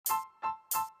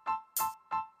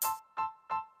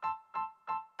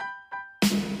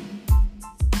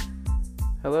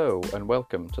Hello and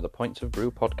welcome to the Points of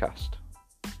Brew podcast.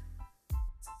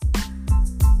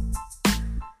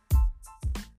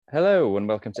 Hello and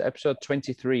welcome to episode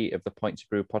 23 of the Points of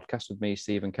Brew podcast with me,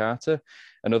 Stephen Carter.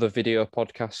 Another video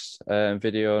podcast,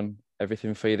 video on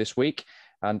everything for you this week.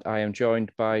 And I am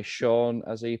joined by Sean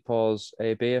as he pours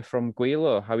a beer from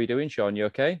Guilo. How are you doing, Sean? You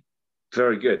okay?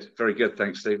 Very good.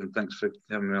 Thanks, Stephen. Thanks for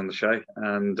having me on the show.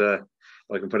 And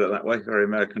I can put it that way, very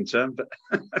American term, but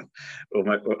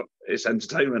it's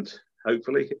entertainment,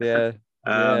 hopefully. Yeah.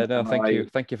 No, thank you.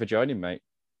 Thank you for joining, mate.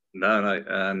 No.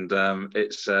 And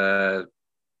it's the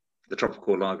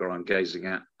tropical lager I'm gazing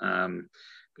at.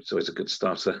 It's always a good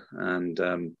starter. And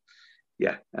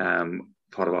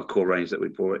part of our core range that we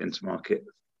brought into market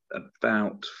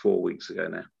about 4 weeks ago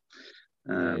now.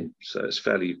 So it's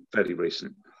fairly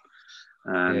recent.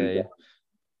 And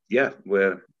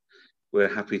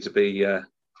we're happy to be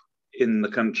in the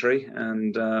country,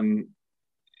 and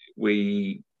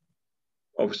we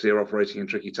obviously are operating in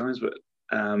tricky times, but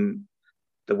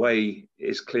the way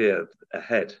is clear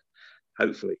ahead.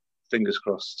 Hopefully, fingers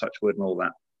crossed, touch wood, and all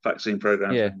that. Vaccine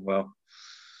programs going well.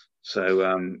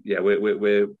 So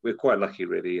we're quite lucky,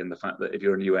 really, in the fact that if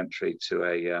you're a new entry to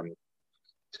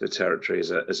a territory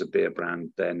as a beer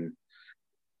brand, then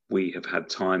we have had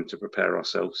time to prepare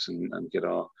ourselves and get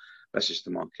our message to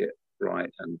market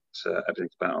right, and everything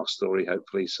about our story,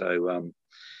 hopefully. So,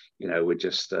 we're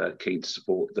just keen to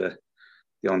support the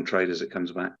on-trade as it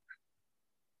comes back.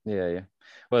 Yeah.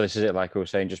 Well, this is it. Like we were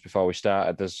saying just before we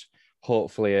started, there's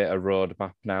hopefully a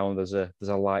roadmap now, and there's a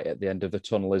light at the end of the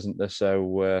tunnel, isn't there?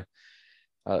 So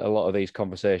a lot of these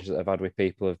conversations that I've had with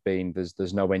people have been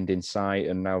there's no end in sight,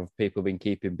 and now people have been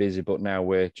keeping busy, but now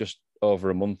we're just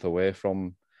over a month away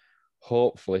from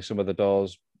hopefully some of the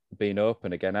doors being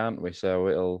open again, aren't we? So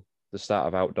it'll the start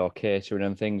of outdoor catering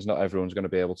and things. Not everyone's going to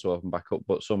be able to open back up,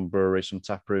 but some breweries, some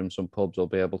tap rooms, some pubs will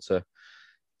be able to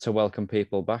welcome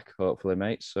people back, hopefully,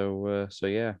 mate. So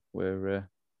we're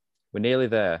nearly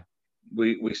there.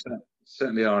 We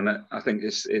certainly are, and I think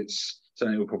it's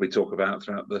something we'll probably talk about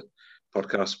throughout the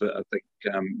podcast. But I think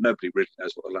nobody really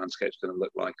knows what the landscape's going to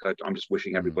look like. I'm just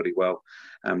wishing everybody well.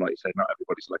 Like you say, not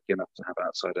everybody's lucky enough to have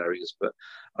outside areas, but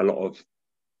a lot of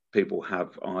people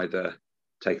have either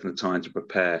taken the time to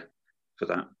prepare for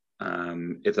that.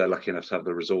 If they're lucky enough to have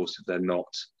the resource, if they're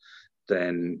not,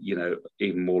 then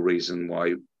even more reason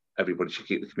why everybody should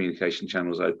keep the communication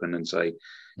channels open and say,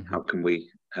 how can we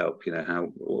help?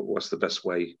 What's the best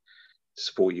way to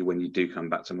support you when you do come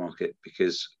back to market?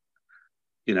 Because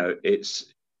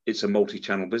it's a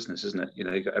multi-channel business, isn't it?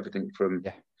 You've got everything from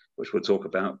which we'll talk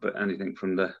about, but anything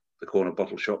from the corner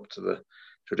bottle shop to the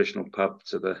traditional pub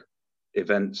to the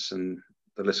events, and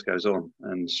the list goes on,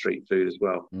 and street food as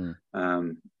well.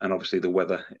 And obviously the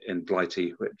weather in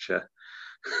Blighty, which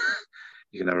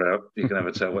you can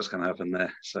never tell what's going to happen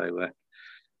there. So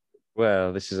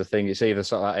well, this is the thing. It's either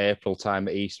sort of like April time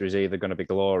at Easter is either going to be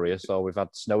glorious, or we've had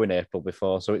snow in April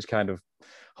before. So it's kind of,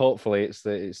 hopefully it's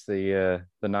the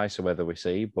nicer weather we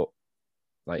see. But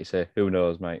like you say, who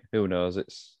knows, mate? Who knows?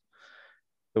 It's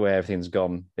the way everything's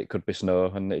gone. It could be snow,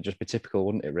 and it'd just be typical,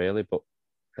 wouldn't it? Really, but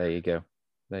there you go.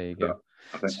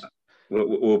 I think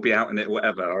we'll be out in it,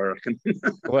 whatever, I reckon.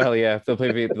 Well, yeah,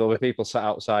 there'll be people sat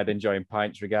outside enjoying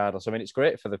pints regardless. I mean, it's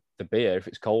great for the beer if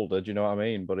it's colder, do you know what I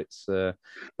mean? But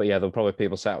there'll probably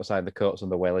people sat outside the coats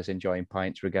and the wellies enjoying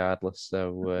pints regardless.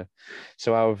 So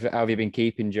how have you been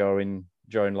keeping during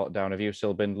lockdown? Have you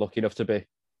still been lucky enough to be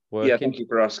working? Yeah, thank you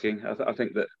for asking. I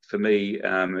think that for me,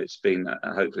 it's been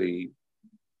hopefully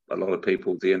a lot of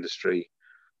people, the industry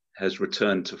has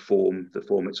returned to the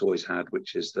form it's always had,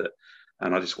 which is that,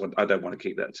 and I don't want to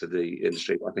keep that to the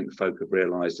industry, but I think folk have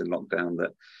realised in lockdown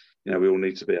that we all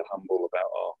need to be humble about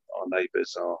our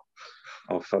neighbours,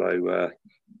 our fellow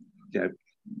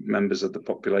members of the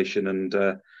population,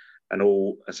 and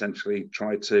all essentially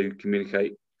try to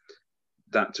communicate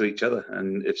that to each other.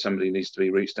 And if somebody needs to be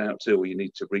reached out to, or you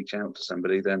need to reach out to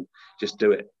somebody, then just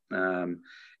do it.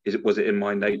 Was it in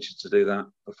my nature to do that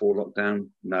before lockdown?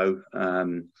 No.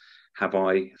 Have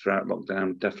I throughout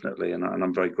lockdown? Definitely. And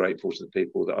I'm very grateful to the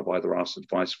people that I've either asked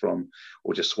advice from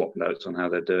or just swapped notes on how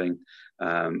they're doing.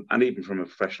 And even from a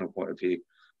professional point of view,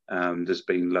 there's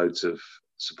been loads of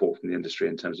support from the industry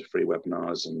in terms of free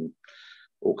webinars and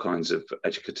all kinds of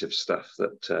educative stuff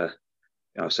that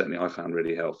certainly I found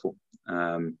really helpful.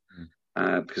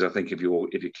 Because I think if you're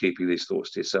keeping these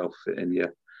thoughts to yourself in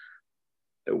your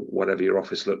whatever your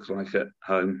office looks like at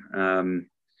home,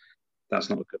 that's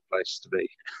not a good place to be.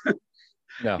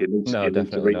 No, you need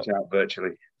to reach out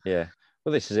virtually. Yeah.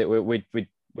 Well, this is it. We're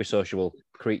social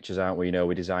creatures, aren't we?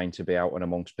 We're designed to be out and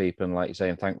amongst people, and like you say,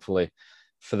 and thankfully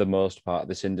for the most part,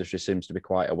 this industry seems to be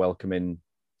quite a welcoming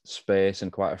space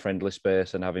and quite a friendly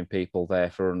space, and having people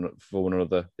there for one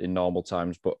another in normal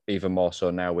times, but even more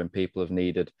so now when people have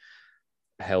needed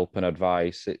help and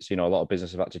advice. It's, a lot of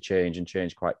business have had to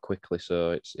change quite quickly.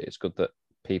 So it's good that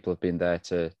people have been there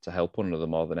to help one another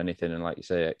more than anything. And like you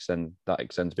say,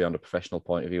 extends beyond a professional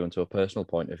point of view into a personal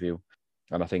point of view.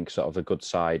 And I think sort of the good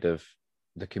side of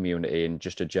the community in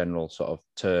just a general sort of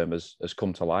term has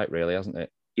come to light, really, hasn't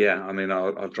it? Yeah, I mean,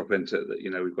 I'll drop into it that,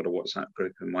 we've got a WhatsApp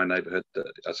group in my neighbourhood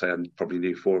that I say I probably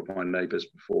knew 4 of my neighbours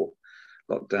before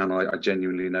lockdown. I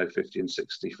genuinely know 50 and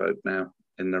 60 folk now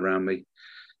in and around me.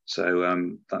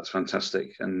 So that's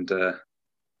fantastic. And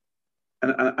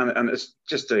it's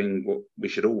just doing what we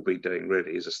should all be doing,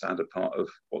 really, is a standard part of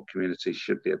what community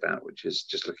should be about, which is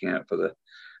just looking out for the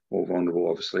more vulnerable,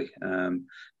 obviously.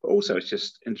 But also, it's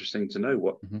just interesting to know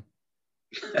what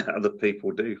other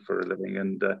people do for a living,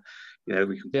 and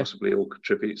we can possibly all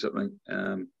contribute something.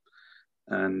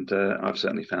 And I've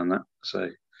certainly found that. So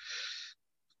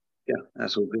yeah,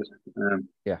 that's all good.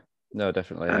 Yeah, no,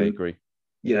 definitely, I agree.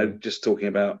 Just talking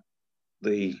about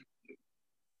the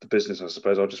business, I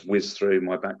suppose I'll just whiz through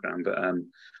my background. But I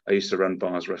used to run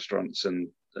bars, restaurants, and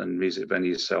music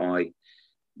venues. So I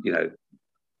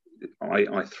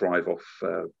thrive off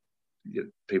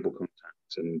people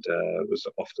contact, and was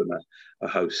often a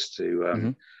host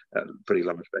to pretty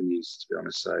large venues, to be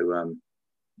honest. So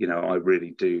I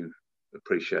really do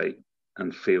appreciate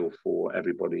and feel for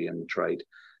everybody in the trade,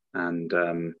 and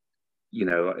I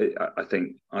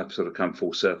think I've sort of come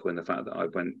full circle in the fact that I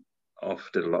went off,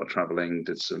 did a lot of traveling,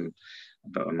 did some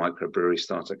about a microbrewery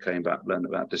starter, came back, learned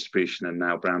about distribution, and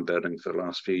now brand building for the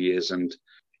last few years. And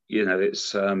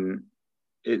it's a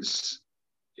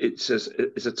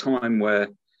time where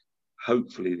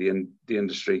hopefully the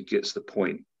industry gets the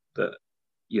point that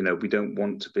we don't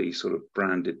want to be sort of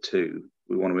branded to.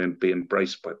 We want to be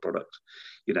embraced by product,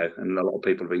 and a lot of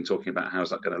people have been talking about how's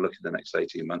that going to look in the next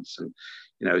 18 months, and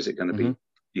is it going to be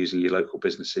using your local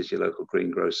businesses, your local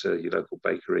greengrocer, your local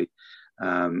bakery?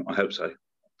 I hope so.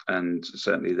 And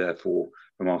certainly, therefore,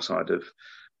 from our side of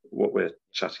what we're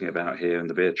chatting about here in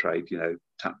the beer trade,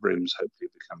 tap rooms hopefully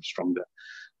become stronger,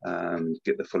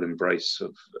 get the full embrace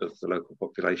of the local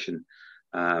population.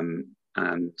 And,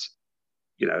 I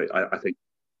think,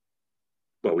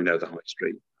 well, we know the high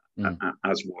street,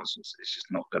 as was, it's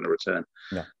just not going to return.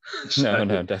 No, so,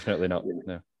 no, definitely not.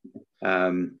 No.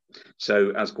 So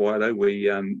as Gweilo,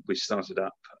 we started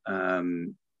up,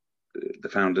 the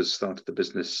founders started the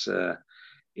business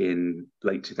in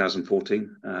late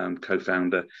 2014,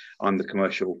 co-founder. I'm the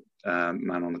commercial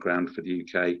man on the ground for the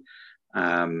UK.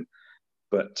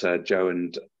 But Joe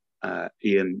and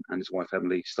Ian and his wife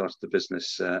Emily started the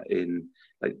business in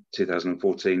late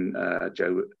 2014.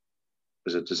 Joe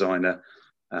was a designer.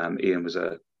 Ian was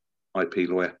a IP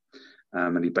lawyer.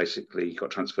 And he basically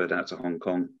got transferred out to Hong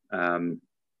Kong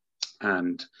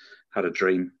and had a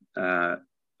dream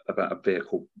about a beer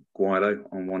called Gweilo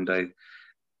on one day.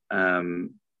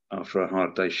 After a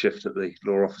hard day's shift at the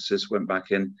law offices, went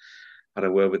back in, had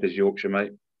a word with his Yorkshire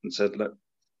mate and said, look,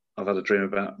 I've had a dream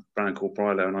about a brand called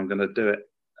Gweilo and I'm going to do it.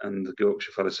 And the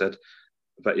Yorkshire fellow said,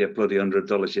 I bet you bloody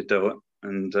 $100 you do it.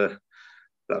 And that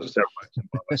was terrible.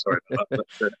 Sorry about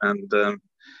that.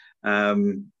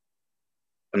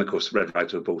 And of course, red flag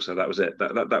to a bull. So that was it.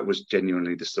 That was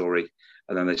genuinely the story.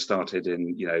 And then they started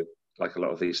in, like a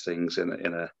lot of these things, in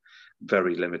a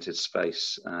very limited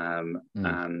space,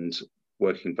 and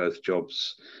working both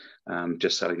jobs,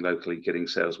 just selling locally, getting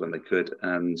sales when they could.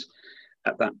 And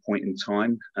at that point in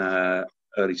time,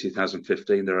 early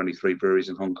 2015, there were only 3 breweries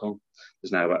in Hong Kong.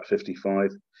 There's now about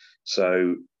 55.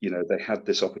 So, they had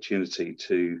this opportunity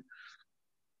to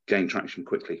gain traction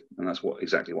quickly. And that's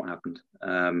exactly what happened.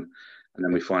 And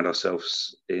then we find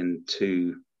ourselves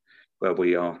where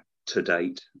we are to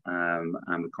date, and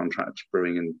with contract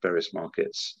brewing in various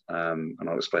markets. And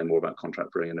I'll explain more about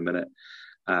contract brewing in a minute.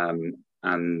 And,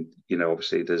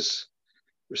 obviously there's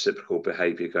reciprocal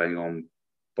behavior going on,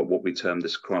 but what we term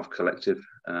this craft collective,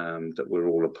 that we're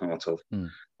all a part of.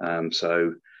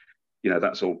 So,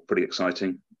 that's all pretty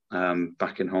exciting.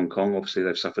 Back in Hong Kong, obviously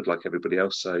they've suffered like everybody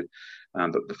else. So,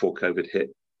 but before COVID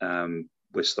hit,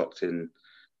 we're stocked in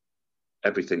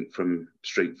everything from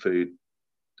street food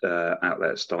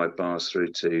outlets, dive bars,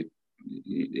 through to,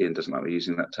 Ian doesn't like me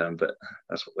using that term, but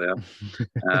that's what they are.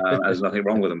 There's nothing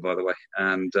wrong with them, by the way.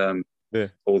 And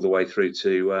all the way through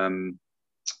to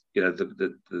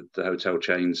the hotel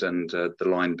chains and the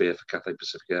line beer for Cathay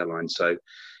Pacific Airlines. So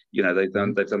they've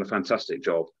done a fantastic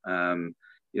job. I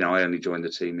only joined the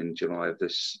team in July of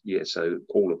this year, so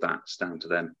all of that's down to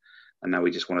them. And now we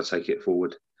just want to take it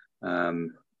forward.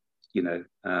 you know,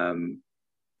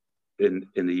 in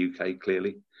the UK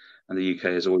clearly, and the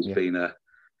UK has always been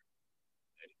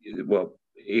well,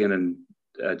 Ian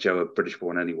and Joe are British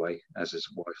born anyway, as his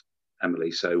wife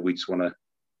Emily. So we just want to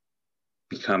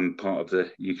become part of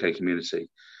the UK community,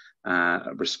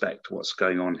 respect what's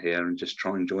going on here, and just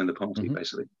try and join the party,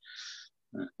 basically.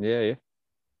 Yeah.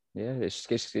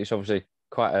 It's obviously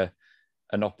quite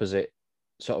an opposite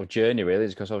sort of journey, really,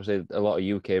 because obviously a lot of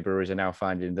UK breweries are now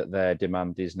finding that their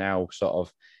demand is now sort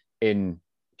of in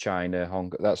China, Hong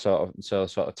Kong, that sort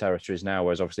of territories now,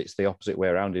 whereas obviously it's the opposite way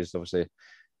around. Is obviously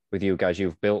with you guys,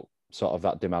 you've built sort of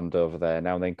that demand over there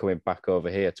now, and then coming back over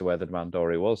here to where the demand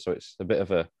already was. So it's a bit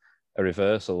of a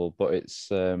reversal, but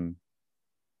it's a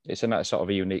nice sort of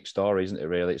a unique story, isn't it?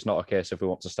 Really, it's not a case if we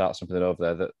want to start something over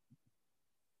there that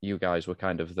you guys were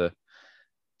kind of the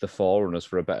forerunners,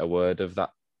 for a better word, of that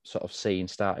sort of scene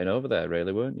starting over there,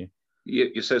 really, weren't you?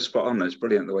 You're so spot on. It's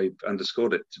brilliant the way you've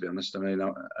underscored it, to be honest. I mean,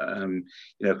 you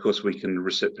know, of course, we can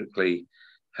reciprocally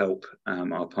help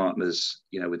our partners,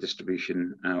 you know, with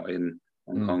distribution out in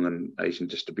Hong Kong and Asian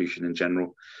distribution in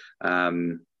general.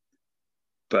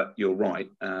 But you're right.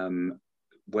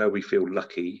 Where we feel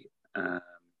lucky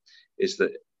is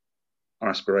that our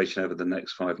aspiration over the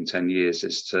next 5 and 10 years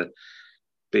is to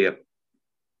be a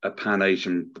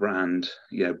Pan-Asian brand,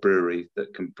 you know, brewery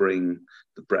that can bring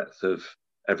the breadth of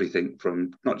everything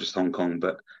from not just Hong Kong,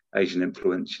 but Asian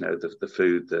influence, you know, the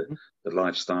food, the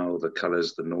lifestyle, the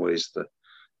colors, the noise, the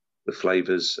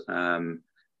flavors, and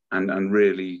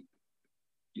really,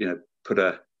 you know, put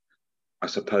I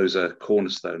suppose, a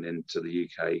cornerstone into the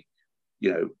UK.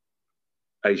 You know,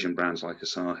 Asian brands like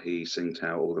Asahi,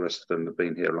 Tsingtao, all the rest of them have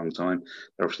been here a long time.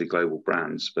 They're obviously global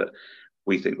brands, but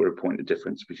we think we're a point of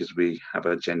difference because we have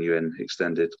a genuine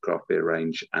extended craft beer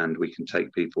range, and we can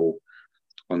take people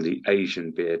on the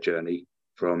Asian beer journey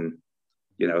from,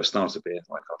 you know, a starter beer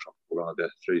like our tropical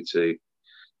lager through to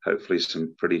hopefully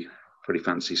some pretty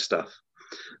fancy stuff.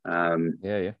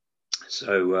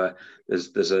 So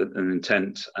there's an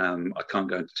intent. I can't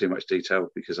go into too much detail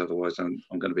because otherwise I'm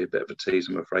going to be a bit of a tease,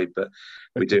 I'm afraid. But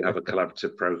we do have a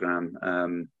collaborative program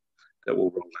that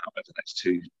will roll out over the next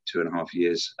 2.5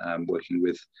 years, working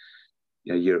with,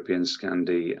 you know, European,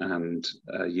 Scandi, and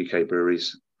UK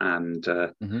breweries. And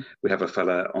we have a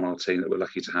fella on our team that we're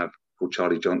lucky to have called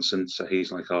Charlie Johnson. So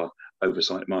he's like our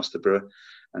oversight master brewer,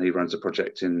 and he runs a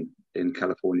project in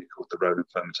California called the Ronan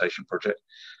Fermentation Project.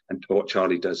 And what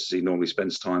Charlie does is he normally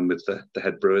spends time with the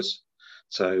head brewers.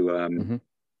 So and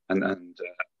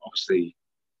obviously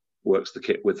works the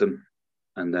kit with them,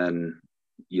 and then,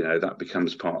 you know, that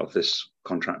becomes part of this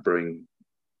contract brewing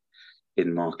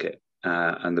in market.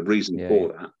 And the reason for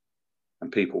that,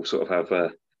 and people sort of have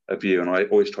a view, and I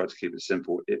always try to keep it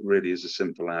simple. It really is as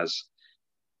simple as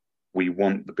we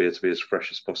want the beer to be as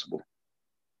fresh as possible.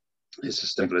 It's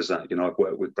as simple as that. You know, I've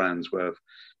worked with brands where I've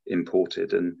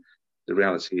imported, and the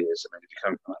reality is, I mean, if you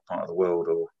come from that part of the world,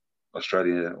 or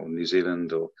Australia or New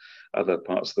Zealand or other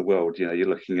parts of the world, you know, you're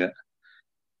looking at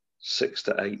 6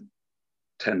 to 8,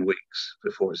 10 weeks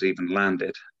before it's even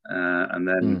landed. And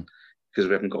then because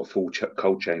we haven't got a full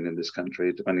cold chain in this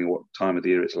country, depending on what time of the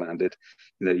year it's landed,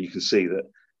 you know, you can see that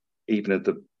even if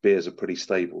the beers are pretty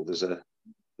stable,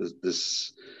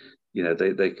 there's you know,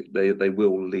 they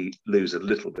will lose a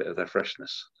little bit of their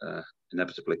freshness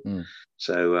inevitably.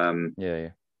 So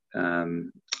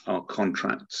our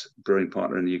contract brewing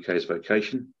partner in the UK is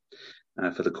Vocation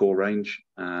for the core range,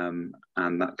 and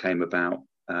that came about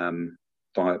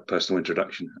by personal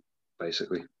introduction,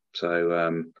 basically.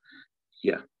 So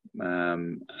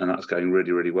and that's going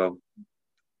really, really well.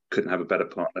 Couldn't have a better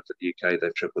partner for the UK.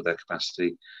 They've tripled their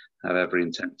capacity, have every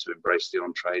intent to embrace the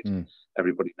on-trade.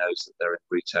 Everybody knows that they're in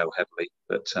retail heavily,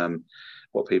 but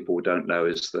what people don't know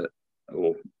is that,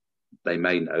 or they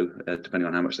may know, depending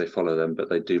on how much they follow them, but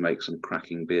they do make some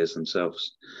cracking beers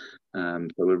themselves.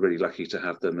 But we're really lucky to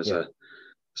have them as a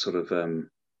sort of a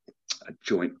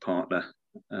joint partner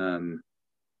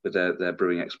with their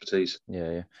brewing expertise.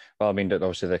 Well, I mean,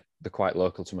 obviously they're quite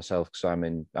local to myself because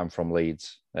I'm from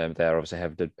Leeds. They're obviously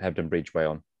Hebden Bridge way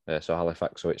on, so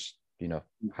Halifax. So it's, you know,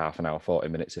 half an hour, 40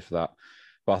 minutes if that.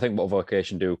 But I think what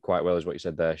Vocation do quite well is what you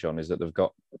said there, Sean, is that they've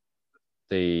got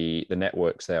the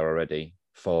networks there already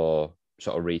for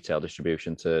sort of retail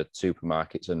distribution to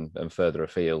supermarkets and further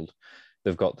afield.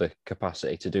 They've got the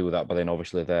capacity to do that, but then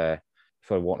obviously they're,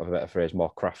 for want of a better phrase,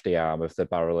 more crafty arm of the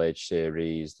barrel age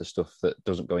series, the stuff that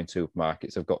doesn't go in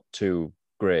supermarkets. They've got 2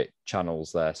 great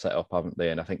channels there set up, haven't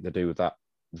they? And I think they do that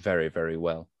very, very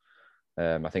well.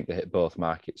 I think they hit both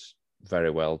markets very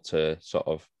well, to sort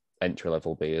of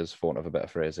entry-level beers, for want of a better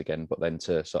phrase again, but then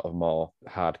to sort of more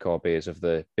hardcore beers of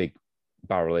the big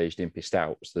barrel aged impy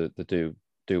stouts, they do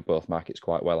both markets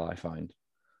quite well, I find.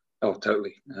 Oh,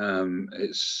 totally.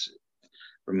 It's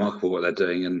remarkable what they're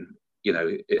doing, and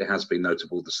it has been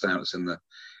notable, the stouts in the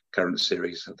current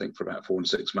series, I think, for about 4 and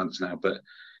 6 months now. But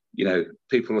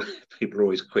people are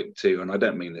always quick to, and I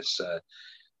don't mean this.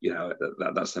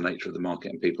 That's the nature of the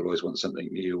market, and people always want something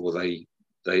new, or they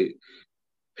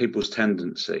people's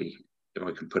tendency, if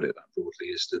I can put it that broadly,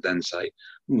 is to then say,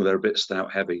 "Oh, they're a bit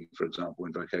stout heavy," for example,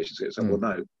 in vocations. It's like, well,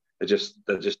 no, they're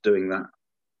just doing that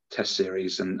test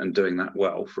series and doing that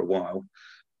well for a while,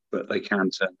 but they can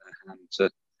turn their hand to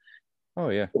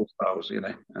all styles.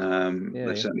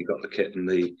 They've certainly got the kit and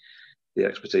the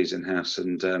expertise in house,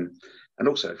 and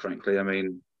also, frankly, I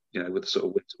mean, with the sort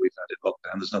of winter we've had in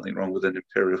lockdown, there's nothing wrong with an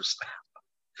imperial stout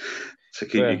to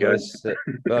keep you going.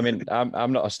 But I mean,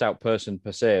 I'm not a stout person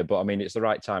per se, but I mean, it's the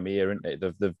right time of year, isn't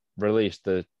it? They've released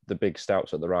the big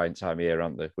stouts at the right time of year,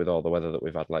 aren't they? With all the weather that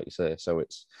we've had, like you say, so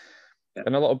it's. Yeah.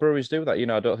 And a lot of breweries do that.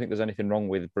 I don't think there's anything wrong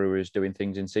with breweries doing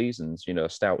things in seasons.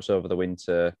 Stouts over the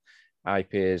winter,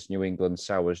 IPAs, New England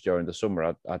sours during the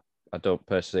summer. I don't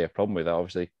personally see a problem with that.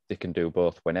 Obviously, they can do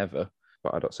both whenever,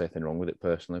 but I don't see anything wrong with it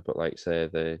personally. But like say,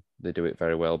 they do it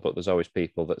very well. But there's always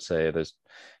people that say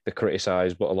they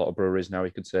criticise, but a lot of breweries now,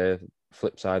 you could say,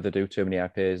 flip side, they do too many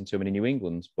IPAs and too many New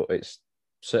Englands. But it's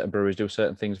certain breweries do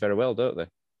certain things very well, don't they?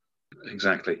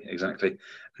 Exactly. And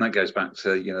that goes back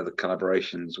to the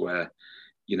collaborations where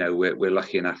we're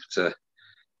lucky enough to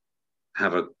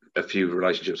have a few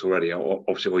relationships already.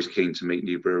 Obviously, always keen to meet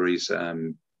new breweries,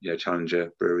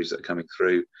 challenger breweries that are coming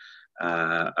through,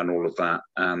 and all of that.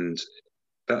 And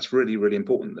that's really, really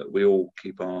important that we all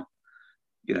keep our,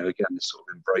 again, this sort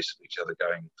of embrace of each other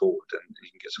going forward. And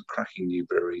you can get some cracking new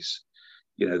breweries,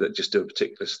 that just do a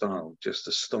particular style just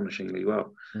astonishingly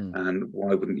well. And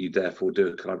why wouldn't you therefore do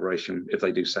a collaboration if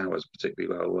they do sours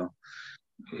particularly well? Well,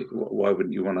 why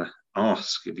wouldn't you want to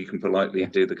ask if you can politely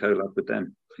do the collab with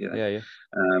them?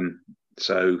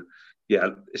 So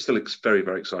it's still a very,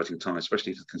 very exciting time,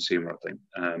 especially for the consumer, I think.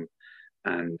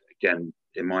 And again,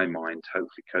 in my mind,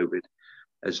 hopefully COVID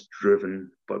has driven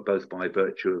both by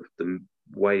virtue of the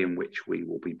way in which we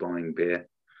will be buying beer,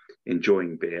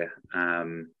 enjoying beer,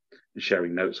 and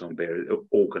sharing notes on beer,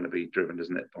 all going to be driven,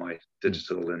 isn't it, by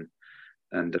digital and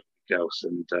everything else.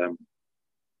 And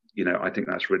I think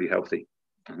that's really healthy.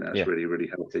 I think that's really, really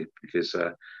healthy, because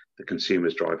the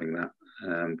consumer's driving that.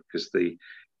 Because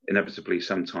inevitably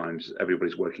sometimes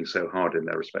everybody's working so hard in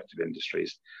their respective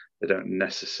industries, they don't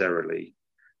necessarily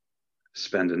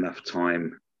spend enough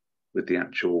time with the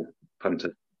actual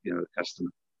punter, the customer,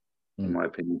 in my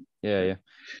opinion. Yeah.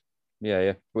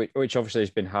 Which obviously has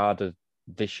been harder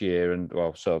this year and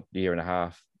year and a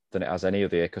half than it has any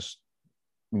other year, because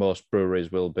most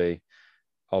breweries will be,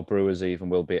 or brewers even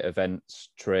will be at events,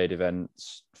 trade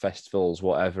events, festivals,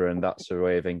 whatever, and that's a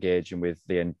way of engaging with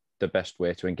the best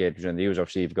way to engage with the user.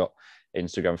 Obviously, you've got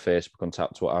Instagram, Facebook,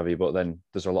 Untappd, what have you, but then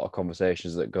there's a lot of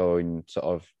conversations that go in sort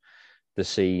of the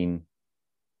scene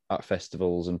at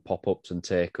festivals and pop-ups and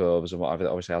takeovers and whatever that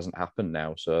obviously hasn't happened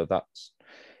now. So that's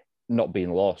not been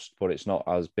lost, but it's not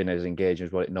been as engaging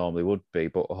as what it normally would be.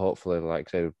 But hopefully, like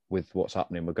I say, with what's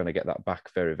happening, we're going to get that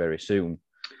back very, very soon.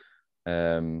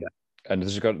 And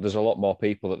there's a lot more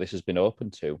people that this has been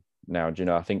open to now.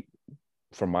 I think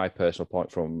from my personal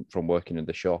point, from working in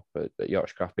the shop at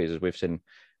Yorkshire Craft Beers, we've seen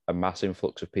a mass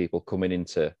influx of people coming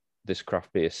into this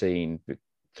craft beer scene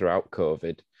throughout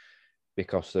COVID,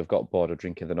 because they've got bored of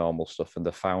drinking the normal stuff and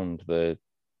they found the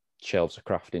shelves of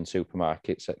craft in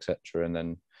supermarkets, etc., and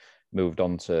then moved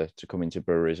on to coming to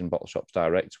breweries and bottle shops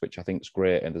direct, which I think is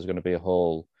great. And there's going to be a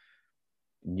whole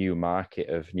new market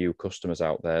of new customers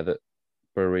out there that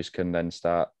breweries can then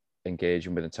start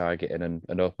engaging with and targeting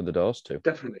and open the doors to.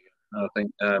 Definitely. I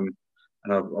think, and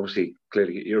I'll obviously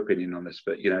clearly get your opinion on this,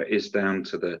 but, it is down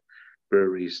to the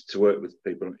breweries to work with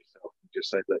people like yourself and just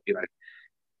say that,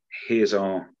 here's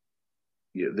our,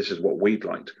 this is what we'd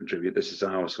like to contribute. This is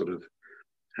our sort of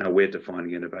how we're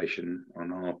defining innovation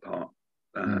on our part.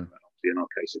 In our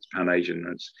case, it's Pan-Asian.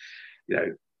 It's,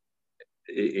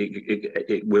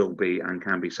 it will be and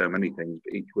can be so many things,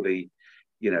 but equally,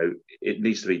 it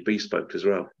needs to be bespoke as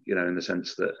well, in the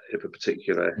sense that if a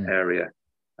particular area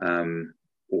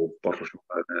or bottle shop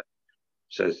owner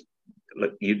says,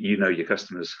 look, you know your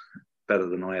customers better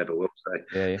than I ever will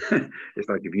say. It's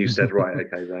like if you said, right,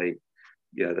 okay, they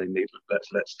need,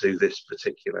 let's do this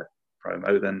particular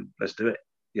promo, then let's do it.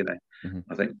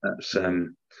 I think that's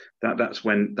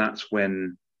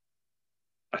when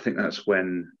I think that's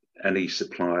when any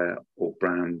supplier or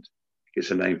brand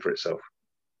gets a name for itself,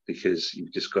 because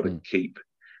you've just got to keep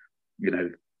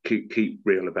keep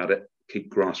real about it,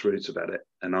 keep grassroots about it,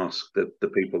 and ask the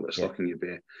people that are stocking your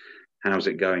beer, how's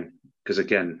it going? Because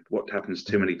again, what happens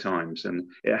too many times, and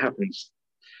it happens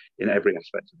in every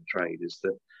aspect of the trade, is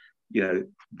that, you know,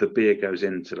 the beer goes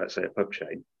into, let's say, a pub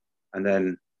chain, and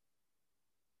then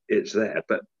it's there,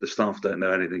 but the staff don't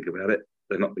know anything about it.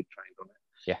 They're not being trained on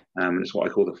it. And it's what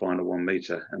I call the final 1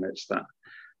 meter, and it's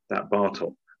that bar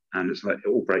top, and it's like it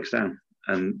all breaks down,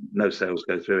 and no sales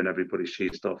go through, and everybody's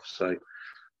cheesed off. So,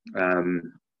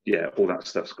 all that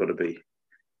stuff's got to be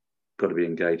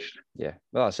engaged. Yeah,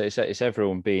 well, it's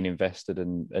everyone being invested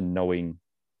and knowing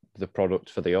the product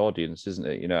for the audience, isn't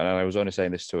it? You know, and I was only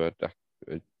saying this to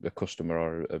a customer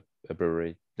or a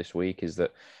brewery this week, is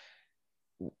that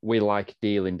we like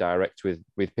dealing direct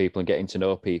with people and getting to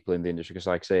know people in the industry, because,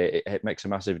 like I say, it makes a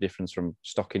massive difference from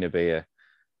stocking a beer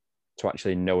to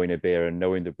actually knowing a beer and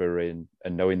knowing the brewery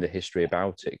and knowing the history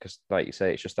about it. Because, like you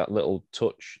say, it's just that little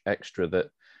touch extra that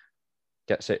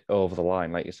gets it over the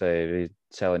line. Like you say,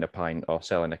 selling a pint or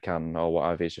selling a can or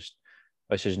whatever, it's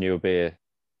just new beer.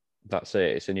 That's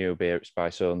it. It's a new beer. It's by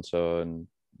so and so, and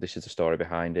this is the story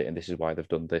behind it, and this is why they've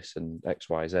done this and X,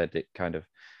 Y, Z.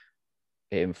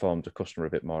 It informs the customer a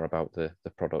bit more about the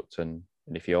product, and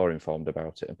if you're informed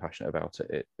about it and passionate about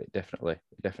it, it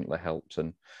definitely helps.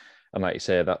 And like you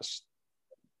say, that's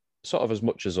sort of as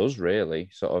much as us, really,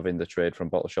 sort of in the trade from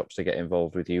bottle shops, to get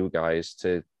involved with you guys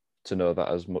to know that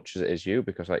as much as it is you,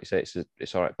 because, like you say,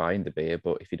 it's all right buying the beer,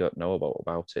 but if you don't know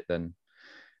about it, then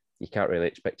you can't really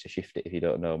expect to shift it if you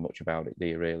don't know much about it, do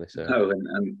you, really? So no,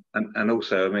 and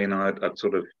also, I mean, I'd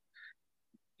sort of,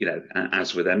 you know,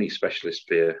 as with any specialist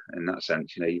beer in that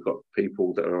sense, you know, you've got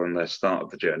people that are on their start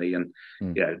of the journey, and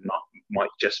you know, might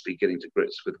just be getting to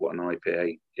grips with what an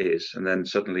IPA is, and then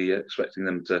suddenly you're expecting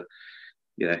them to,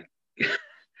 you know,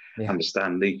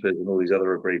 understand NEPAs and all these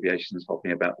other abbreviations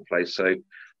hopping about the place. So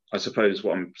I suppose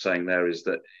what I'm saying there is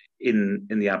that in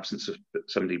the absence of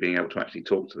somebody being able to actually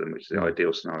talk to them, which is the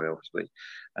ideal scenario, obviously,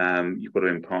 you've got to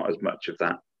impart as much of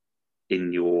that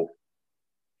in your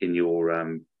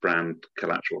brand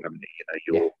collateral, haven't you?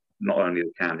 You know, not only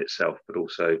the can itself, but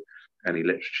also any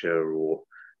literature or,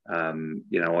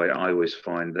 you know, I always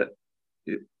find that,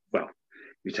 well,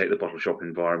 you take the bottle shop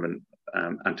environment,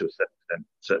 and to a certain extent,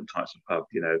 certain types of pub,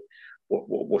 you know,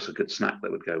 what's a good snack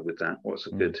that would go with that? What's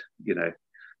a good, you know,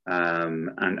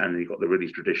 and you've got the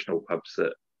really traditional pubs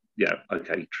that,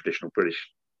 okay, traditional British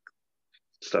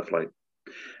stuff like,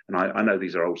 and I know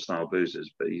these are old style boozers,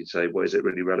 but you'd say, well, is it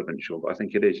really relevant? Sure, but I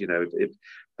think it is. You know, if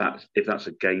that's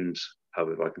a games pub,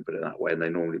 if I can put it that way, and they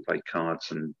normally play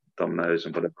cards and dominoes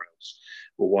and whatever else,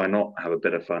 well, why not have a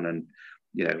bit of fun? And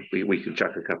you know, we can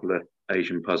chuck a couple of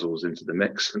Asian puzzles into the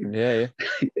mix. And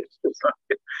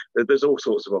there's all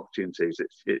sorts of opportunities.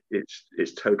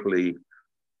 It's totally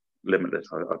limitless.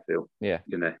 I feel. Yeah.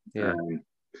 You know. Yeah.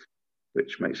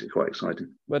 Which makes it quite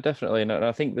exciting. Well, definitely, and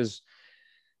I think there's,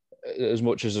 as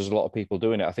much as there's a lot of people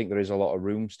doing it, I think there is a lot of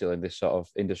room still in this sort of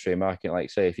industry and market. Like,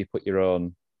 say, if you put your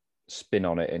own spin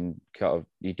on it and kind of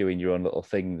you're doing your own little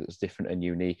thing that's different and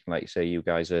unique, and like you say, you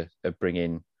guys are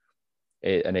bringing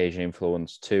an Asian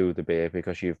influence to the beer,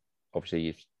 because you're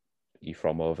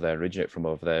from over there, originate from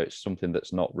over there. It's something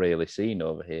that's not really seen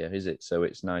over here, is it? So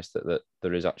it's nice that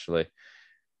there is actually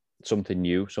something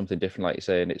new, something different, like you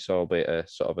say, and it's albeit a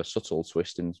sort of a subtle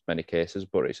twist in many cases,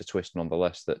 but it's a twist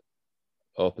nonetheless that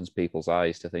opens people's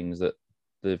eyes to things that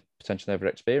they've potentially never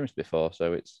experienced before.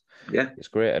 So it's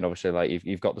great. And obviously, like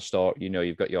you've got the story, you know,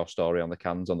 you've got your story on the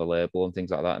cans, on the label and things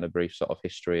like that, and a brief sort of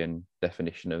history and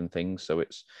definition and things. So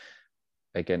it's,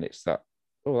 again, it's that,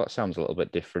 oh, that sounds a little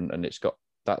bit different, and it's got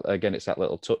that, again, it's that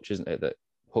little touch, isn't it, that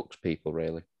hooks people,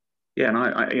 really. Yeah, and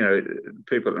I you know,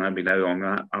 people that know me know I'm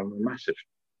a massive,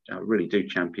 I really do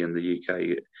champion the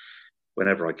UK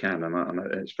whenever I can, and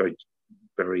it's very,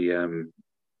 very,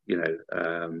 you know,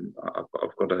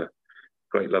 I've got a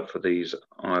great love for these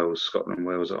Isles, Scotland,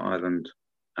 Wales, Ireland,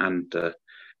 and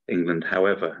England.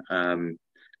 However,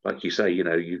 like you say, you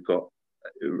know, you've got,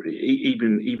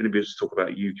 even if you just talk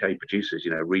about UK producers,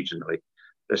 you know, regionally,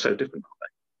 they're so different, aren't they?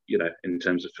 You know, in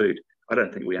terms of food, I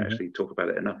don't think we actually talk about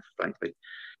it enough, frankly.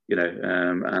 You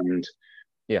know, and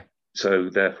so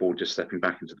therefore, just stepping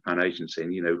back into the Pan Asian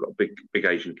scene, you know, we've got big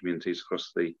Asian communities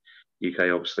across the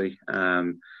UK, obviously,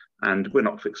 and we're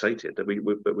not fixated.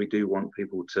 But we do want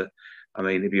people to. I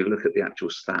mean, if you look at the actual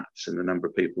stats and the number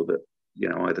of people that, you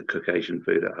know, either cook Asian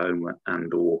food at home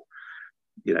and or,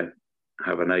 you know,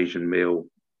 have an Asian meal,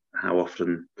 how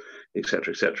often,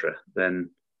 etc., then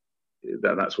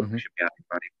that's what we should be adding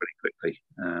value pretty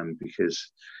quickly,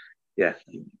 because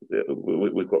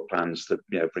we've got plans to,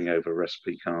 you know, bring over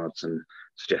recipe cards and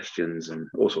suggestions and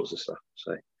all sorts of stuff.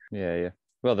 So yeah,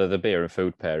 Well, the beer and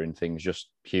food pairing thing's just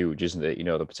huge, isn't it? You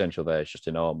know, the potential there is just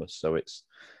enormous. So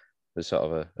there's sort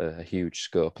of a huge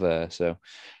scope there. So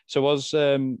was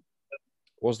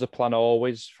the plan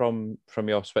always from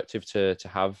your perspective to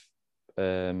have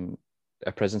a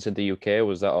presence in the UK?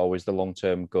 Was that always the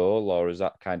long-term goal, or is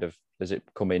that kind of, has it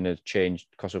come in and changed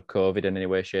because of COVID in any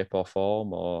way, shape, or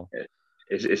form? Or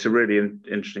It's a really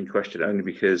interesting question, only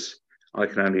because I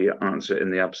can only answer it in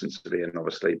the absence of Ian,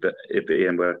 obviously. But if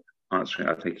Ian were answering,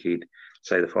 I think he'd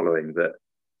say the following: that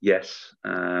yes,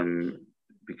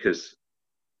 because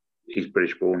he's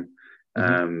British born,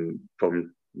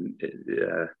 from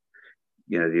the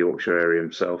Yorkshire area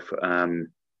himself.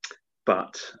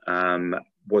 But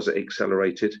was it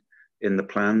accelerated in the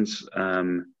plans?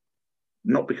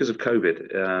 Not because of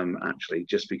COVID, actually,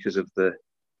 just because of the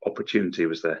opportunity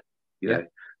was there. You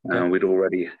know, we'd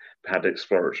already had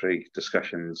exploratory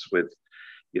discussions with,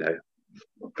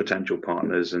 potential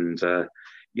partners, and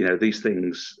these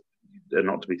things are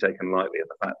not to be taken lightly. And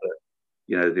the fact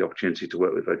that the opportunity to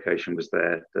work with Vocation was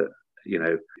there. That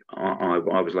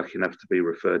I was lucky enough to be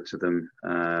referred to them,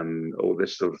 all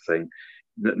this sort of thing.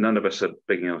 None of us are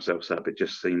bigging ourselves up. It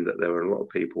just seemed that there were a lot of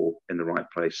people in the right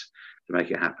place to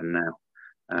make it happen now.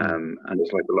 And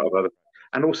it's like a lot of other,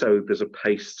 and also there's a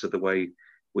pace to the way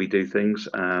we do things,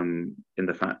 in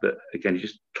the fact that, again, you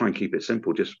just try and keep it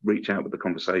simple. Just reach out with the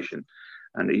conversation.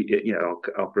 And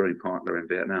our brewing partner in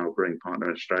Vietnam, our brewing partner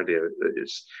in Australia,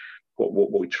 is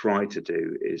what we try to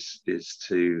do is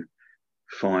to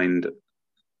find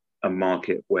a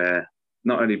market where,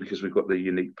 not only because we've got the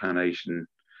unique Pan-Asian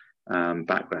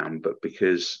background, but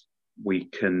because we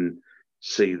can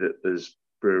see that there's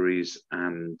breweries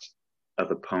and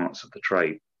other parts of the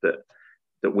trade that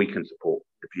we can support,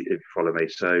 if you follow me.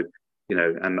 So,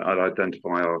 and I'd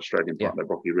identify our Australian partner,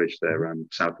 Rocky Ridge, there,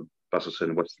 south of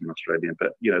Busselton, Western Australia.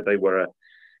 But they were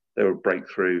a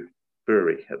breakthrough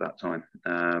brewery at that time.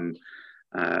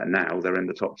 Now they're in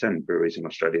the top 10 breweries in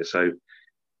Australia. So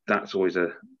that's always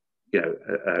a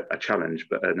challenge,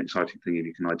 but an exciting thing if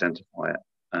you can identify it,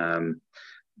 and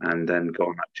then go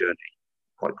on that journey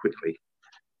quite quickly,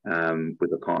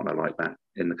 with a partner like that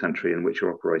in the country in which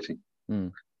you're operating.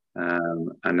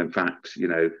 And in fact,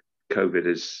 COVID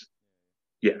is,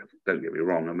 don't get me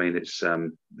wrong. I mean, it's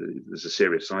there's a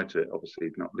serious side to it,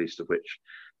 obviously, not least of which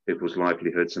people's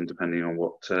livelihoods, and depending on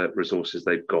what resources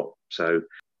they've got. So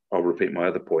I'll repeat my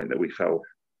other point, that we felt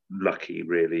lucky,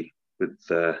 really, with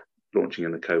launching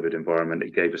in the COVID environment.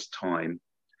 It gave us time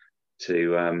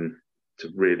to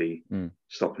really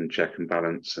stop and check and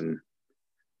balance, and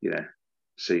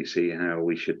see how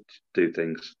we should do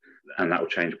things. And that will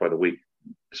change by the week,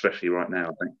 especially right now,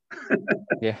 I think.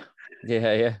 Yeah.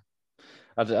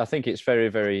 I think it's very,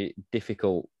 very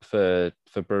difficult for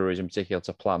breweries in particular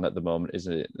to plan at the moment,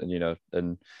 isn't it? And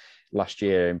and last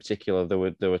year in particular,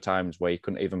 there were times where you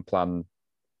couldn't even plan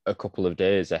a couple of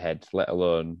days ahead, let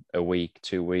alone a week,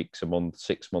 2 weeks, a month,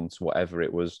 6 months, whatever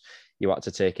it was. You had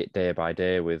to take it day by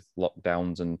day with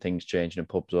lockdowns and things changing and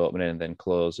pubs opening and then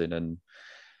closing and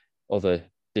other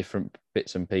different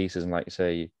bits and pieces. And like you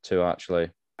say, to actually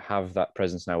have that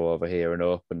presence now over here and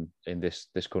open in this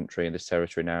country, in this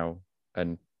territory now,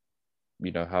 and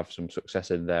have some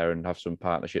success in there and have some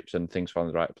partnerships and things fall in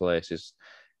the right place is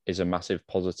a massive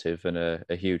positive and a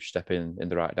huge step in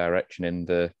the right direction in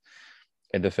the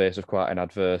face of quite an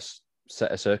adverse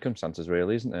set of circumstances,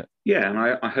 really, isn't it? Yeah, and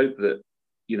I hope that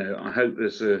I hope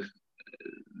there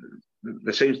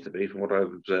seems to be, from what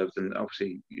I've observed, and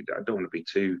obviously I don't want to be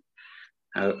too,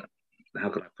 how can I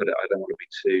put it? I don't want to be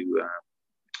too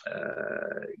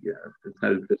there's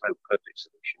no perfect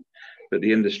solution, but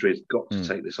the industry has got to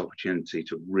take this opportunity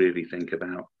to really think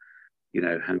about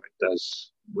how it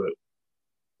does work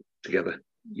together.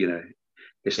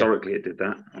 Historically it did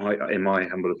that. In my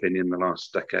humble opinion, the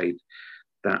last decade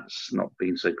that's not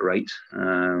been so great,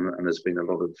 and there's been a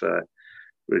lot of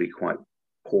really quite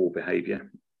poor behaviour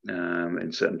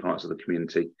in certain parts of the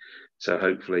community. So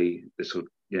hopefully this will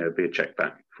be a check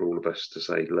back for all of us to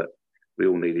say, look, we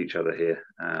all need each other here.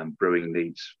 Brewing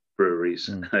needs breweries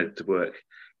to work,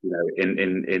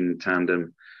 in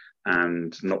tandem,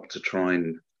 and not to try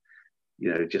and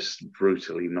just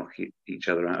brutally knock each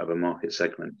other out of a market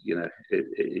segment.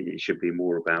 It should be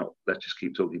more about, let's just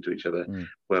keep talking to each other,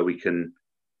 where we can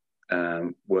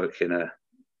work in a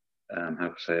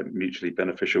a mutually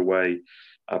beneficial way,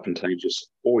 advantageous,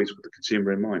 always with the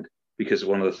consumer in mind. Because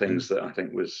one of the things that I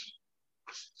think was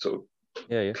sort of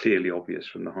clearly obvious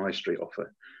from the high street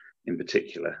offer in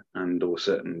particular, and or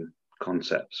certain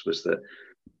concepts, was that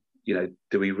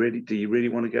do you really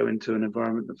want to go into an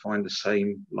environment and find the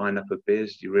same lineup of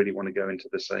beers? Do you really want to go into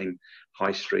the same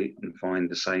high street and find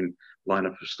the same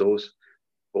lineup of stores.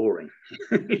 Boring.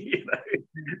 You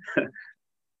know.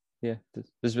 Yeah,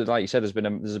 there's been, like you said, there's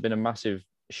been a massive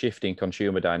shift in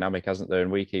consumer dynamic, hasn't there?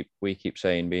 And we keep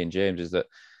saying, me and James, is that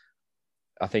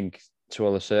I think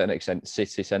to a certain extent,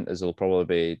 city centres will probably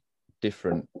be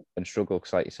different and struggle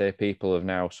because, like you say, people have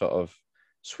now sort of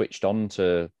switched on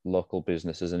to local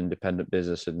businesses and independent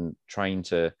business and trying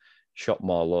to shop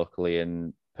more locally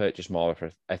and purchase more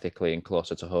ethically and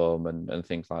closer to home and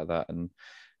things like that. And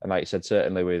like you said,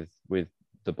 certainly with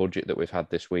the budget that we've had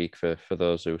this week for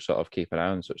those who sort of keep an eye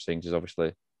on such things, is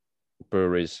obviously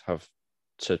breweries have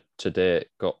to date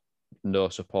got no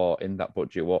support in that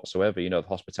budget whatsoever. You know, the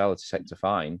hospitality sector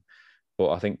fine,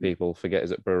 but I think people forget is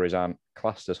that breweries aren't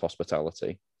classed as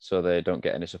hospitality, so they don't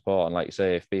get any support. And like you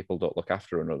say, if people don't look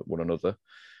after one another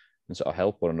and sort of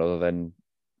help one another, then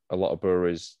a lot of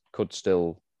breweries could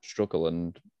still struggle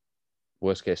and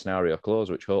worst case scenario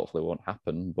close, which hopefully won't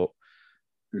happen. But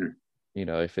you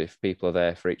know, if people are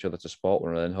there for each other to support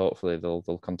one another, then hopefully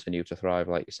they'll continue to thrive,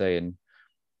 like you say, and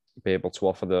be able to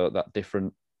offer that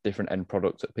different end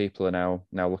product that people are now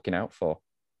looking out for.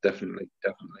 Definitely.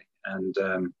 And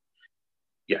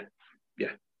yeah.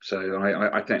 So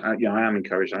I think I am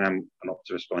encouraged. I am an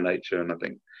optimist by nature, and I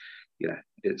think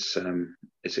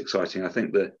it's exciting. I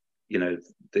think that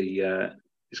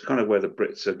it's kind of where the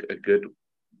Brits are good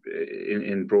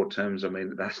in broad terms. I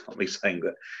mean, that's not me saying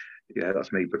that. Yeah,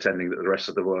 that's me pretending that the rest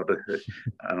of the world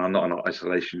and I'm not an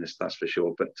isolationist, that's for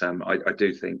sure. But I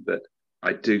do think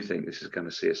this is going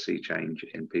to see a sea change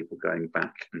in people going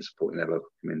back and supporting their local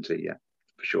community. Yeah,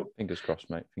 for sure. Fingers crossed,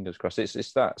 mate. Fingers crossed.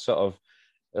 It's that sort of,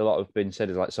 a lot of been said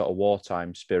is like sort of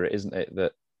wartime spirit, isn't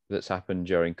it? That's happened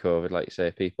during COVID. Like you say,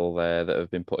 people there that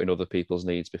have been putting other people's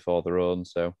needs before their own.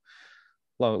 So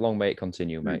long may it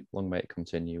continue, mate. Long may it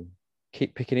continue.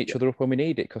 Keep picking each other up when we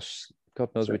need it, because God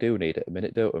knows we do need it a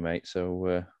minute, don't we, mate?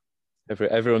 So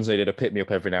everyone's needed a pick me up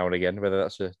every now and again, whether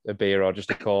that's a beer or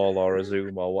just a call or a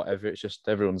Zoom or whatever. It's just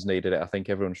everyone's needed it. I think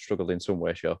everyone's struggled in some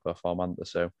way, shape or form, haven't they?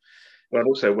 So, well,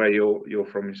 also where you're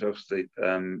from yourself, Steve.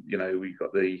 We've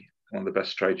got one of the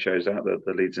best trade shows out there,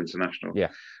 the Leeds International.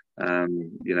 Yeah.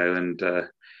 And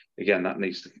again, that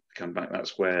needs to come back.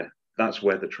 That's where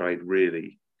the trade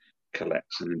really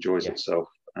collects and enjoys itself.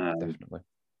 Definitely.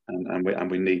 And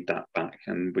we need that back,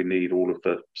 and we need all of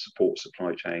the support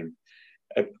supply chain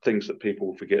things that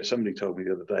people forget. Somebody told me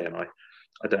the other day, and I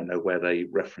don't know where they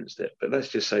referenced it, but let's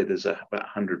just say there's about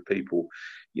 100 people,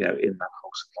 in that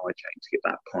whole supply chain to get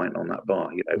that pint on that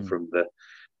bar, from the,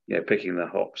 picking the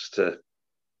hops to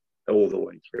all the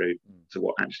way through to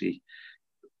what actually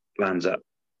lands up.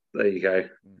 There you go.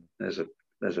 There's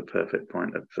a perfect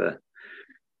pint of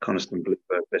Coniston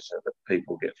Bluebird bitter that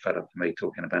people get fed up with me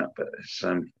talking about, but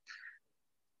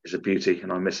it's a beauty,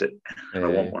 and I miss it. And I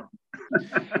want one.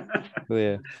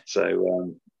 Yeah. So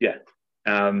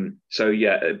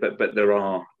but there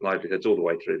are livelihoods all the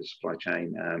way through the supply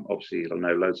chain. Obviously, I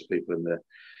know loads of people in the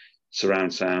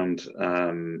surround sound.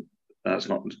 That's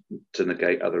not to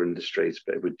negate other industries,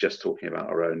 but we're just talking about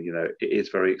our own. It is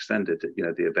very extended.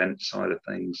 The event side of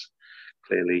things,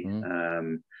 clearly.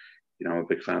 I'm a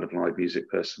big fan of live music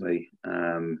personally,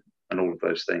 and all of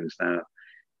those things. Now,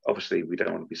 obviously, we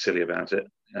don't want to be silly about it.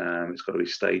 It's got to be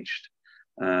staged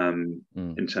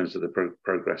in terms of the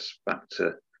progress back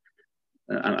to,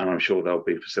 and I'm sure they'll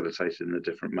be facilitated in a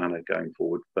different manner going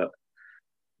forward. But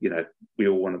we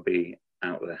all want to be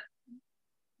out there.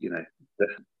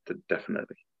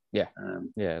 Definitely. Yeah.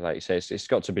 Like you say, it's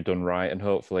got to be done right, and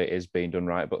hopefully it is being done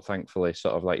right. But thankfully,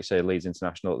 sort of like you say, Leeds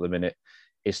International at the minute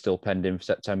is still pending for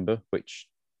September, which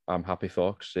I'm happy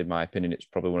for, because in my opinion, it's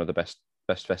probably one of the best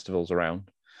festivals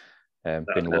around.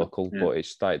 Been local, but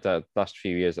it's like the last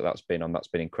few years that's been on, that's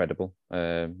been incredible.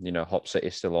 Hop City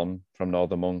is still on from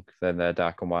Northern Monk, then their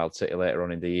Dark and Wild City later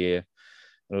on in the year.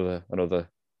 Another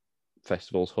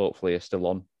festivals hopefully are still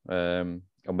on, and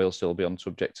will still be on,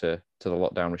 subject to the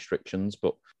lockdown restrictions.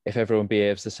 But if everyone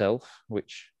behaves themselves,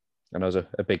 which I know is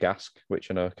a big ask, which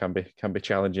I know can be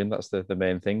challenging, that's the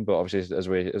main thing. But obviously, as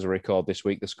we record this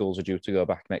week, the schools are due to go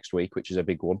back next week, which is a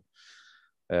big one.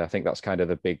 I think that's kind of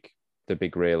the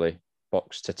big really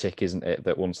box to tick, isn't it?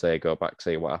 That once they go back,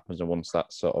 see what happens, and once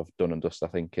that's sort of done and dust, I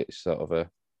think it's sort of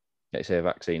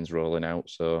vaccines rolling out.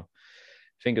 So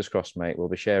fingers crossed, mate. We'll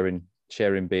be sharing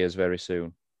beers very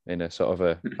soon, in a sort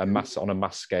of a mass on a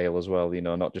mass scale as well.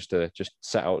 Not just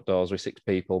set outdoors with 6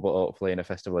 people, but hopefully in a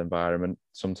festival environment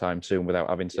sometime soon, without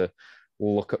having to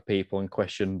look at people and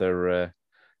question their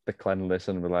cleanliness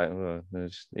and be like,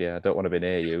 I don't want to be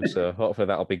near you. So hopefully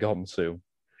that'll be gone soon.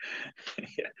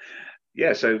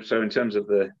 Yeah. So in terms of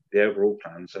the overall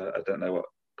plans, I don't know what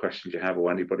questions you have or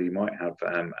anybody you might have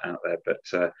out there.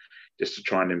 But just to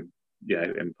try and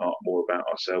impart more about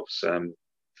ourselves.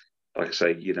 Like I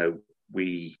say,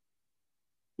 we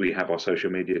have our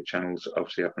social media channels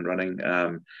obviously up and running.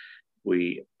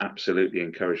 We absolutely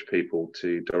encourage people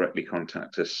to directly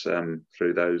contact us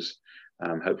through those.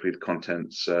 Hopefully the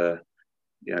content's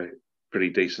pretty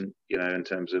decent, in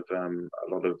terms of a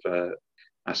lot of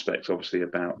aspects obviously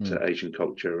about Asian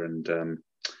culture and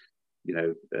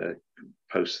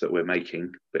posts that we're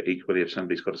making. But equally, if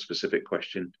somebody's got a specific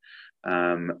question,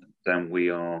 then we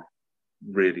are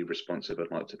really responsive,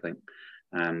 I'd like to think.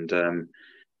 And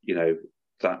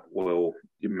that will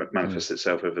manifest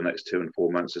itself over the next 2 and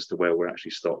 4 months as to where we're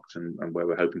actually stocked and where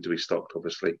we're hoping to be stocked,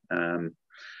 obviously.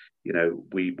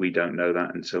 We don't know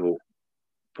that until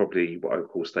probably what I would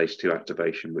call stage 2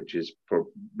 activation, which is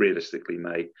realistically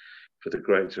May, for the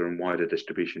greater and wider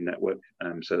distribution network,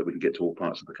 so that we can get to all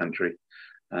parts of the country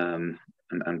and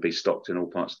be stocked in all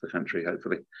parts of the country,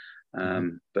 hopefully.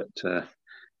 But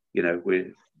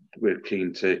we're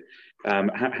keen to.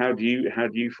 How do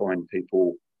you find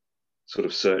people sort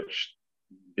of search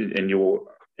in your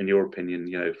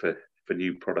opinion, for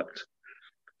new product?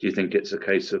 Do you think it's a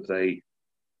case of they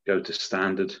go to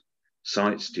standard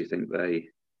sites? Do you think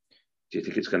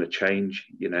it's going to change?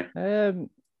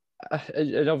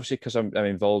 And obviously, because I'm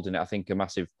involved in it, I think a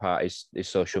massive part is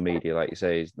social media. Like you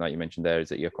say, like you mentioned there, is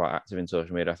that you're quite active in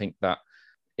social media. I think that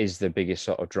is the biggest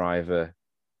sort of driver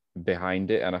behind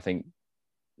it. And I think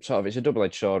sort of it's a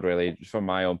double-edged sword, really, from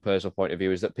my own personal point of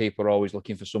view, is that people are always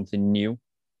looking for something new.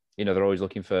 They're always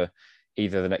looking for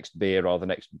either the next beer or the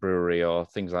next brewery or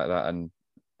things like that. And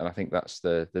I think that's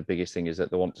the biggest thing, is that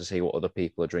they want to see what other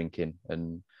people are drinking.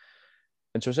 And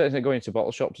to a certain extent, going into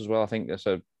bottle shops as well, I think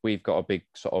we've got a big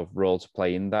sort of role to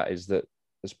play in that. Is that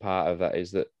as part of that,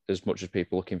 is that as much as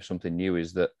people looking for something new,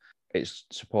 is that it's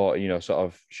supporting, sort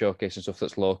of showcasing stuff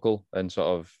that's local and sort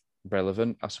of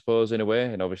relevant, I suppose, in a way.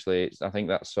 And obviously, I think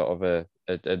that's sort of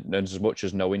and as much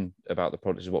as knowing about the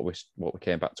product is what we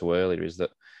came back to earlier, is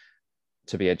that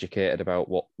to be educated about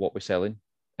what we're selling.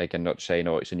 Again, not saying,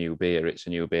 it's a new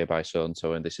beer by so and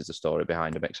so, and this is the story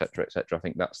behind them, etc., etc. I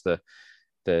think that's the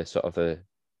sort of the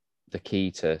key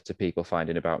to people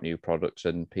finding about new products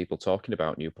and people talking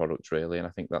about new products, really. And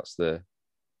I think that's the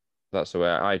way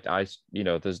I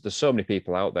there's so many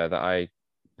people out there that I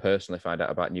personally find out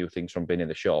about new things from being in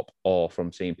the shop or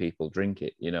from seeing people drink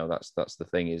it. That's the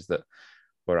thing, is that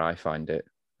where I find it.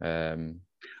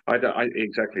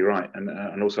 Exactly right,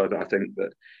 and also I think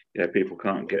that people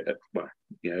can't get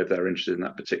if they're interested in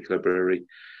that particular brewery.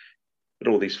 But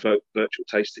all these virtual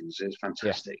tastings is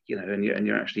fantastic, and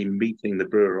you're actually meeting the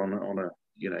brewer on a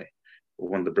or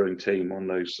one of the brewing team on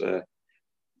those on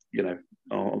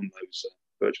those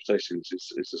virtual tastings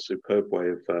is a superb way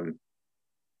of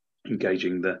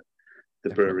engaging the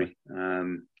brewery,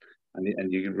 and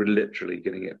you're literally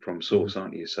getting it from source,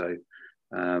 aren't you? So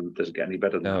doesn't get any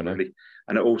better than that, really.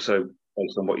 And it also,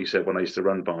 based on what you said, when I used to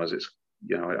run bars, it's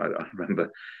I remember.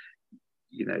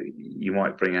 You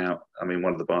might bring out. I mean,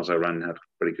 one of the bars I ran had a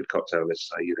pretty good cocktail list.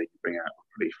 So you bring out a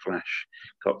pretty flash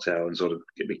cocktail and sort of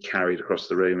get me carried across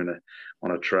the room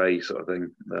on a tray, sort of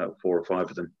thing, 4 or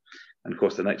 5 of them. And of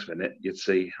course, the next minute you'd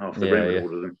see half the room would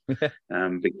order them,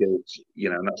 because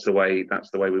and that's the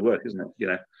way we work, isn't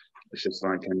it? It's just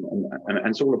like, and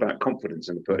it's all about confidence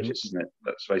in the purchase, isn't it?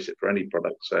 Let's face it, for any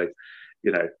product. So,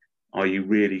 are you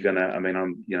really gonna? I mean,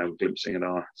 I'm glimpsing at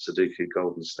our Sudoku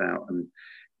Golden Stout, and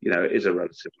it is a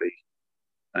relatively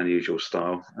unusual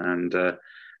style. And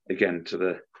again,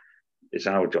 it's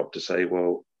our job to say,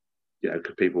 well,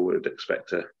 could people would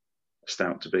expect a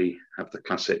stout to have the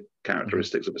classic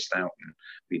characteristics of a stout and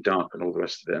be dark and all the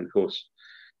rest of it. And of course,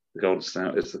 the Golden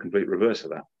Stout is the complete reverse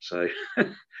of that. So, are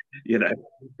they going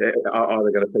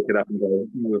to pick it up and go?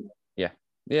 No. Yeah.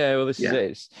 Well, this is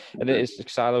it. It's the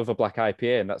style of a black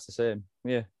IPA, and that's the same.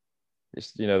 Yeah.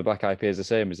 It's, the black IPA is the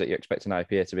same, as that you expect an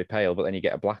IPA to be pale, but then you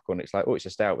get a black one. It's like, it's a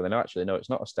stout. But then actually, no, it's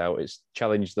not a stout. It's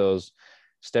challenged those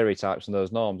stereotypes and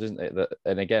those norms, isn't it?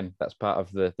 And again, that's part of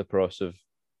the process of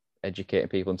educating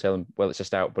people and telling them, well, it's a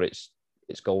stout, but it's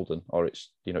golden, or it's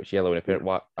it's yellow in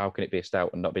appearance. How can it be a stout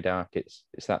and not be dark? It's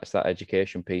that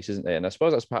education piece, isn't it? And I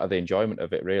suppose that's part of the enjoyment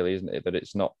of it, really, isn't it? That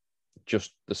it's not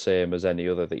just the same as any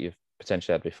other that you've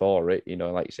potentially had before it.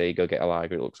 Like you say, you go get a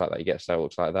lager, it looks like that. You get a stout, it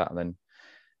looks like that, and then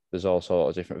there's all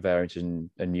sorts of different variants and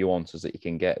nuances that you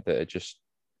can get that are just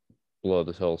blow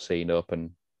the whole scene up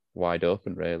and wide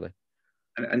open, really.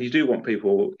 And you do want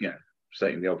people,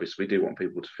 stating the obvious, we do want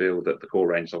people to feel that the core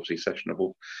range is obviously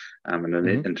sessionable, and an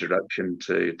introduction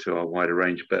to our wider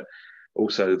range, but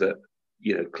also that,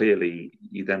 clearly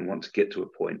you then want to get to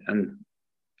a point, and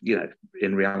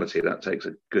in reality, that takes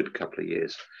a good couple of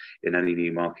years in any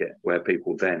new market, where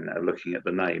people then are looking at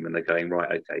the name and they're going,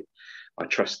 right, okay, I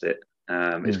trust it.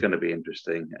 It's going to be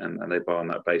interesting, and they buy on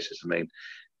that basis. I mean,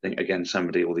 I think again,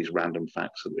 all these random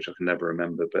facts which I can never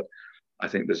remember, but I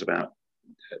think there's about,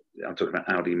 I'm talking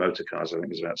about Audi motor cars, I think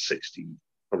there's about 60,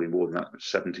 probably more than that,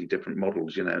 70 different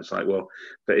models. It's like, well,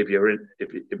 but if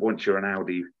once you're an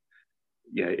Audi,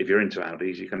 if you're into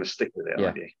Audis, you're going to stick with it,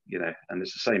 aren't you? And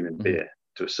it's the same in beer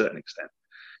to a certain extent.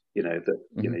 You're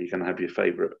going to have your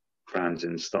favourite brands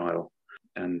in style,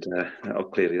 and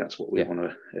clearly that's what we want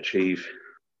to achieve.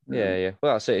 Yeah.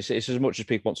 Well, that's it. It's as much as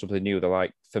people want something new, they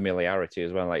like familiarity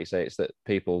as well. Like you say, it's that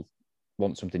people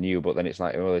want something new, but then it's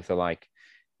like, well, if they like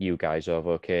you guys or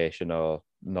Vocation or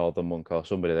Northern Monk or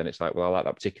somebody, then it's like, well, I like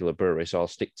that particular brewery, so I'll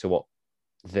stick to what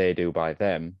they do by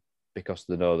them, because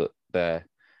they know that their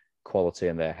quality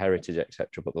and their heritage,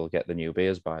 etc., but they'll get the new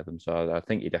beers by them. So I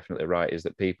think you're definitely right, is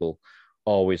that people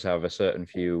always have a certain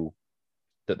few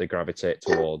that they gravitate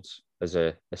towards as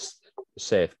a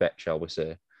safe bet, shall we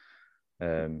say,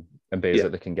 and beers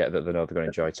that they can get that they know they're going to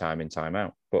enjoy time in, time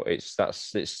out. But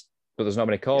but there's not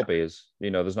many core beers.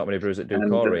 There's not many brewers that do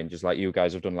core ranges like you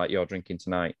guys have done, like you're drinking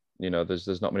tonight.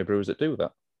 There's not many brewers that do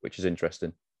that, which is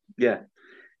interesting. Yeah,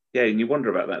 and you wonder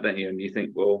about that, don't you? And you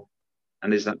think, well,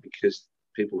 and is that because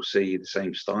people see the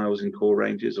same styles in core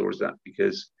ranges, or is that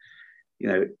because,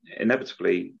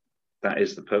 inevitably that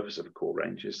is the purpose of a core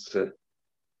range, is to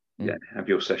have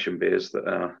your session beers that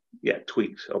are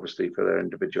tweaked obviously for their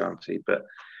individuality, but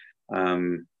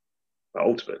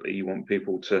ultimately you want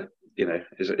people to,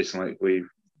 it's like we've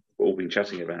all been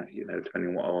chatting about, depending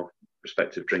on what our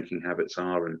respective drinking habits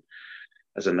are, and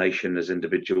as a nation, as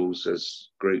individuals, as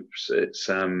groups, it's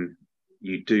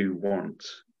you do want,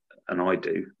 and I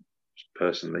do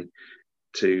personally,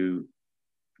 to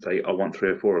say, I want 3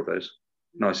 or 4 of those,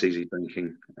 nice easy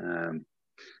drinking, and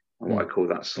what I call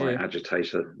that slight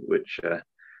agitator, which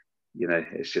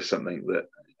it's just something that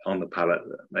on the palate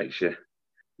that makes you,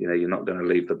 you're not going to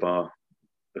leave the bar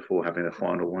before having a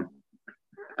final one.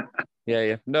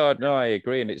 No, I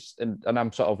agree, and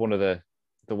I'm sort of one of the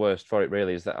worst for it,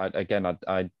 really, is that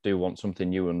I do want something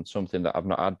new and something that I've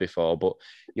not had before. But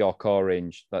your core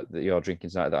range that you're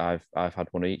drinking tonight, that I've had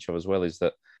one of each of as well, is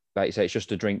that, like you say, it's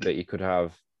just a drink that you could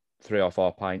have 3 or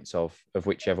 4 pints of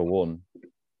whichever one.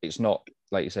 It's not,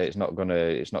 like you say, it's not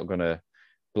gonna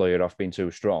blow you off being too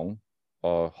strong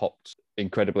or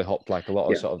incredibly hopped like a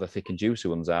lot of sort of the thick and juicy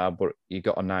ones are. But you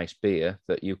got a nice beer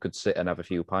that you could sit and have a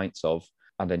few pints of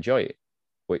and enjoy it.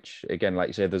 Which, again, like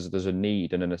you say, there's a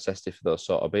need and a necessity for those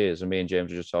sort of beers. And me and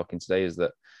James were just talking today, is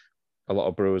that a lot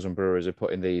of brewers and breweries are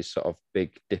putting these sort of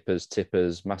big dippers,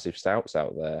 tippers, massive stouts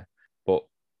out there, but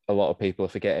a lot of people are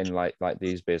forgetting, like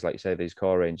these beers, like you say, these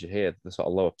core ranges here, the sort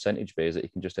of lower percentage beers that you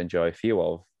can just enjoy a few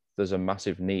of. There's a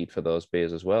massive need for those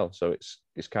beers as well. So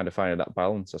it's kind of finding that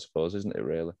balance, I suppose, isn't it,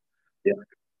 really?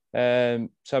 So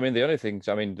I mean, the only things,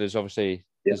 I mean, there's obviously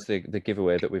there's the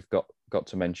giveaway that we've got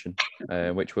to mention,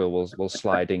 which we'll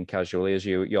slide in casually as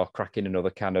you're cracking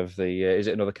another can of the is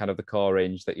it another can of the core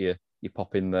range that you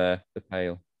pop in the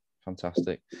pail.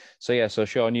 Fantastic. So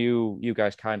Sean, you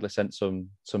guys kindly sent some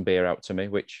beer out to me,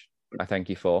 which I thank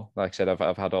you for. Like I said,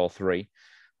 I've had all 3,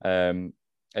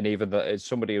 and even that, as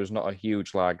somebody who's not a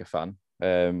huge lager fan,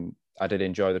 I did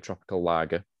enjoy the tropical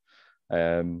lager,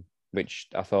 which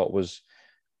I thought was,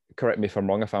 correct me if I'm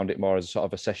wrong, I found it more as sort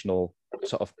of a sessional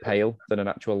sort of pale than an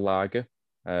actual lager.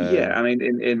 I mean,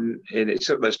 in it's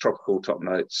sort of those tropical top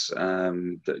notes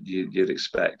that you'd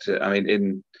expect. I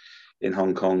mean, in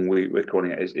Hong Kong, we're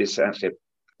calling it's actually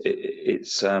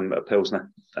it's a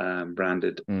Pilsner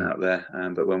branded out there.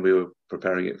 But when we were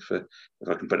preparing it for, if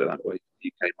I can put it that way,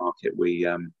 the UK market, we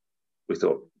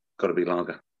thought got to be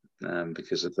lager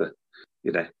because of the,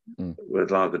 we're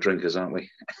lager drinkers, aren't we?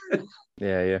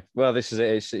 Yeah. Well, this is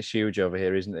it. It's huge over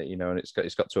here, isn't it? And it's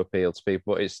got to appeal to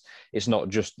people. But it's not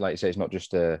just, like you say, it's not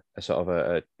just a sort of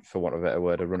a, for want of a better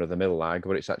word, a run of the mill lager,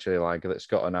 but it's actually a lager that's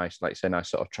got a nice, like say,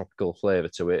 nice sort of tropical flavour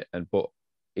to it, but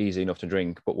easy enough to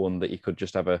drink, but one that you could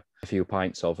just have a few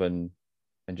pints of and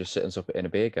just sit and sup it in a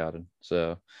beer garden.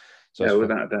 So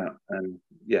without a doubt,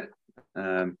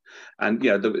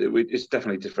 it's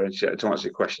definitely differentiated. To answer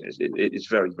your question, it's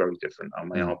very, very different. I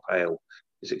mean, our pale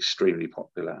is extremely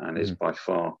popular and is by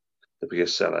far the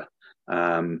biggest seller.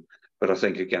 But I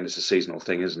think, again, it's a seasonal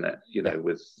thing, isn't it?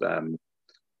 With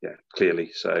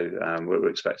clearly. So we're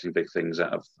expecting big things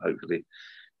out of hopefully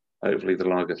the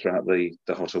lager throughout the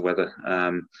hotter weather.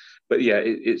 But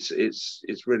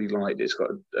it's really light. It's got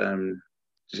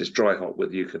it's dry hop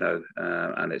with Yukono,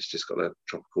 and it's just got a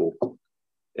tropical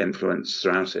influence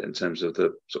throughout it in terms of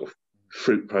the sort of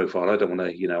fruit profile. I don't want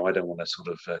to sort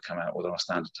of come out with our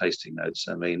standard tasting notes.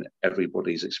 I mean,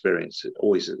 everybody's experience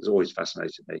it's always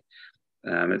fascinated me.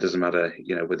 It doesn't matter,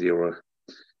 whether you're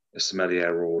a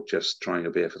sommelier or just trying a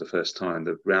beer for the first time.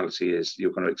 The reality is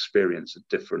you're going to experience a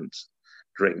different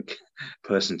drink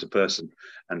person to person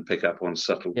and pick up on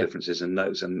subtle differences in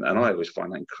notes. And I always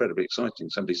find that incredibly exciting.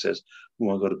 Somebody says,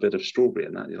 "Oh, I got a bit of strawberry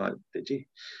in that." You're like, "Did you?"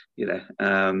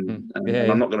 And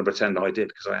I'm not going to pretend I did,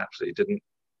 because I absolutely didn't.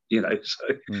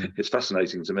 So it's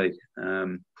fascinating to me.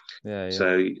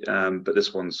 But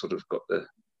this one's sort of got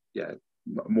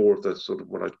more of the sort of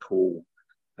what I'd call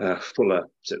fuller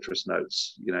citrus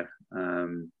notes.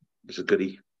 It's a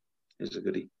goodie.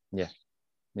 Yeah.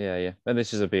 And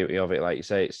this is the beauty of it. Like you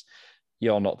say,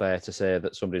 you're not there to say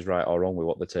that somebody's right or wrong with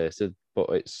what they tasted, but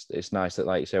it's nice that,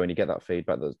 like you say, when you get that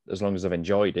feedback, that as long as they've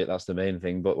enjoyed it, that's the main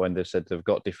thing. But when they've said they've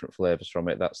got different flavors from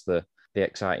it, that's the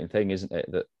exciting thing, isn't it?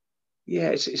 That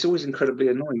it's always incredibly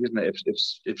annoying, isn't it?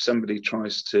 If somebody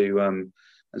tries to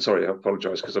and sorry, I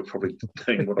apologise, because I'm probably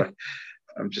doing what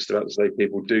I'm just about to say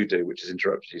people do, which is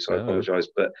interrupt you. So I apologise,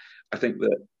 but I think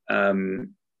that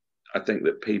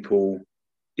people,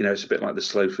 it's a bit like the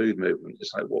slow food movement.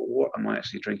 It's like, what am I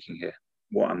actually drinking here?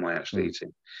 What am I actually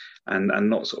eating? And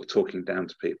not sort of talking down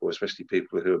to people, especially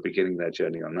people who are beginning their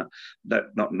journey on that.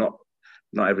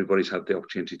 Not everybody's had the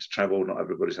opportunity to travel. Not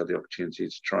everybody's had the opportunity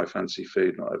to try fancy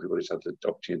food. Not everybody's had the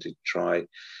opportunity to try,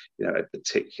 a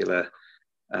particular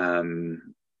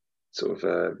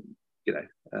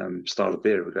style of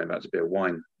beer. We're going back to beer,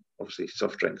 wine, obviously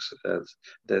soft drinks. They're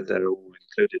all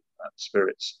included in that,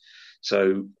 spirits.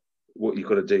 So what you've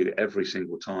got to do every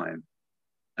single time,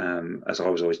 as I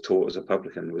was always taught as a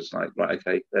publican, was like, right,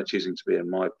 okay, they're choosing to be in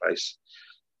my place.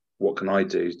 What can I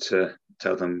do to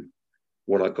tell them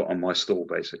what I've got on my stall,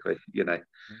 basically, and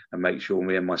make sure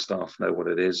me and my staff know what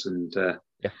it is, and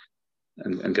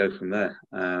go from there.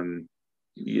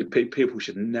 People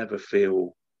should never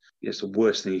feel. It's the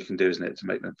worst thing you can do, isn't it, to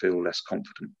make them feel less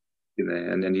confident?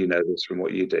 And then this from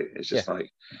what you do. It's just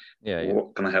like,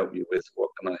 what can I help you with? What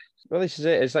can I? Well, this is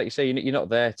it. It's like you say, you're not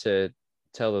there to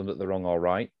tell them that they're wrong or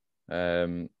right.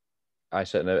 I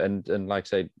certainly, and like I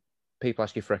say, people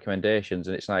ask you for recommendations,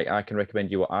 and it's like, I can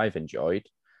recommend you what I've enjoyed,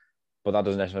 but that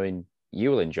doesn't necessarily mean you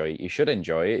will enjoy it. You should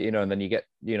enjoy it, and then you get,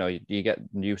 you get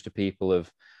used to people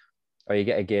or you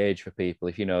get a gauge for people.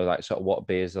 If like sort of what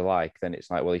beers are like, then it's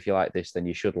like, well, if you like this, then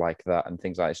you should like that, and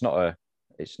things like.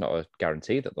 It's not a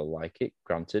guarantee that they'll like it,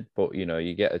 granted, but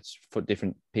you get it's for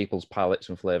different people's palates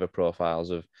and flavor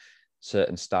profiles of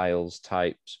certain styles,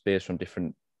 types, beers from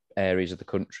different areas of the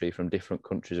country, from different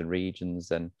countries and regions.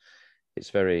 Then it's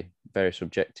very, very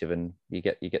subjective, and you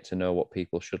get to know what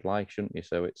people should like, shouldn't you?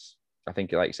 So I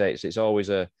think, like you say, it's always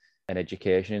an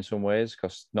education in some ways,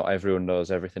 because not everyone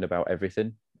knows everything about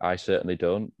everything. I certainly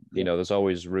don't. There's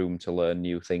always room to learn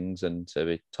new things and to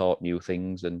be taught new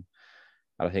things, and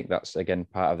I think that's, again,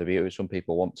 part of the beauty. Some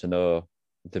people want to know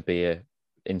the beer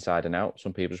inside and out.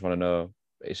 Some people just want to know,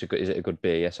 is it a good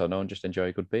beer, yes or no, and just enjoy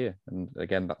a good beer. And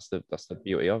again, that's the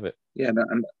beauty of it. Yeah,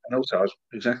 and also I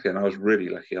was really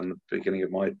lucky on the beginning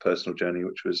of my personal journey,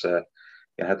 which was I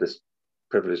had this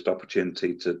privileged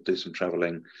opportunity to do some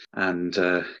travelling and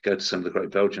go to some of the great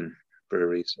Belgian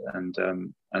breweries, and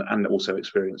also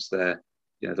experience their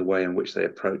the way in which they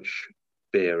approach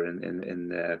beer in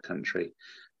their country,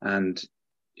 and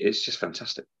it's just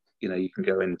fantastic. You can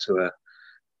go into a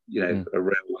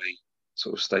railway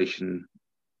sort of station,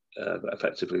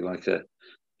 effectively like a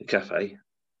cafe,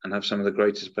 and have some of the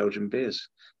greatest Belgian beers,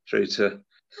 through to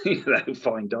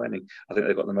fine dining. I think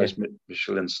they've got the most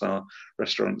Michelin star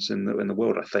restaurants in the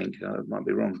world. I think I might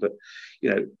be wrong, but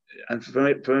and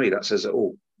for me that says it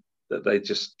all. That they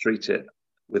just treat it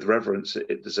with reverence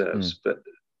it deserves, but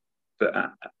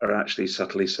are actually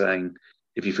subtly saying,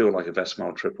 if you feel like a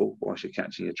Vestmalle triple whilst you're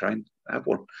catching your train, have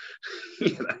one.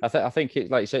 I think it,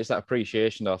 like you say, it's that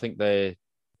appreciation, though. I think they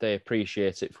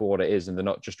appreciate it for what it is, and they're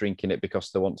not just drinking it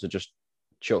because they want to just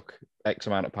chuck X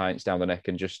amount of pints down the neck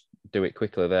and just do it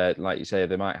quickly. They're, like you say,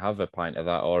 they might have a pint of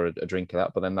that or a drink of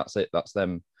that, but then that's it. That's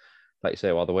them, like you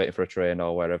say, while they're waiting for a train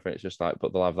or wherever. It's just like,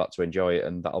 but they'll have that to enjoy it,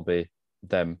 and that'll be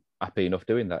them happy enough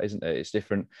doing that, isn't it? It's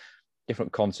different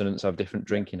continents have different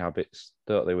drinking habits,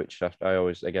 don't they? Which I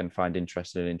always, again, find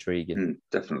interesting and intriguing.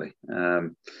 Definitely.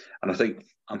 And I think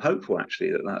I'm hopeful,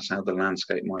 actually, that that's how the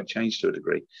landscape might change to a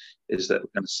degree, is that we're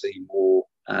going to see more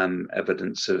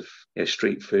evidence of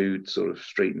street food, sort of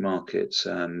street markets,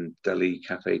 deli,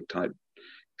 cafe type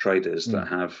traders that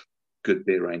have good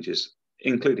beer ranges,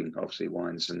 including obviously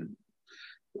wines and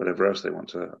whatever else they want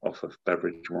to offer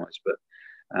beverage wise. But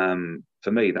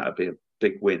for me, that would be a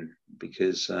big win,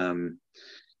 because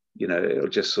it'll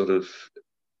just sort of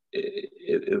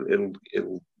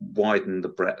it'll widen the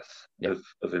breadth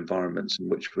of environments in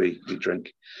which we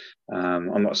drink.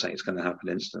 I'm not saying it's going to happen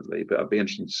instantly, but I'd be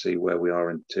interested to see where we are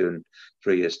in 2 and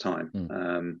 3 years' time.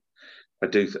 I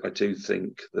do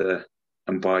think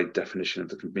and by definition of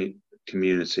the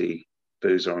community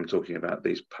boozer, I'm talking about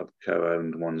these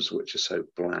Pubco-owned ones, which are so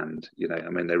bland. I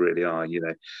mean, they really are.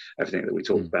 Everything that we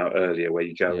talked about earlier, where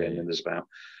you go in and there's about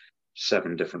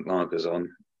 7 different lagers on,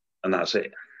 and that's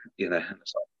it.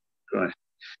 It's like, right,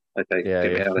 okay,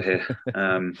 get me out of here.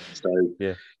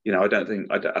 I don't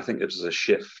think I think there's a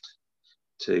shift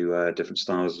to different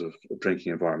styles of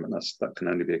drinking environment. That can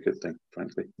only be a good thing,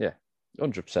 frankly.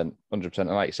 100%. And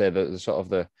like you say, the sort of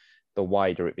the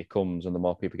wider it becomes and the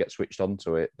more people get switched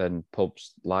onto it, then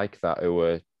pubs like that, who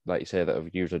are, like you say, that have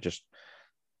usually just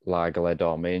lager led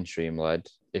or mainstream led,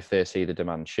 if they see the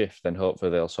demand shift, then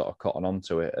hopefully they'll sort of cotton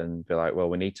onto it and be like, well,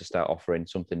 we need to start offering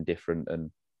something different.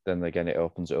 And then again, it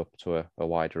opens it up to a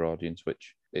wider audience,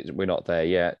 which we're not there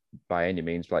yet by any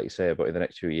means, like you say, but in the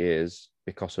next few years,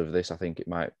 because of this, I think it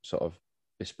might sort of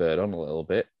be spurred on a little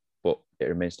bit, but it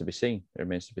remains to be seen.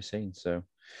 So,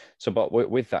 but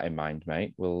with that in mind,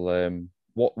 mate, we'll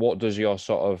what does your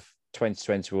sort of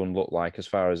 2021 look like as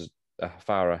far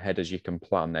ahead as you can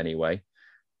plan anyway?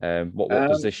 What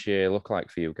does this year look like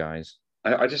for you guys?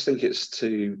 I just think it's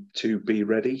to be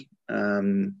ready.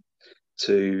 I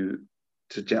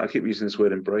keep using this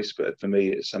word embrace, but for me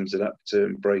it sums it up to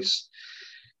embrace.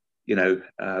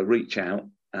 Reach out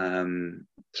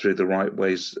through the right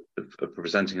ways of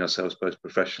presenting ourselves, both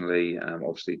professionally,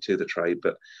 obviously to the trade,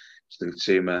 but to the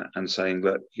consumer, and saying,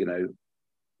 look,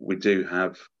 we do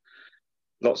have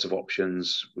lots of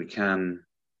options. We can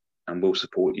and will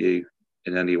support you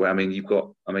in any way. I mean,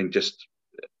 just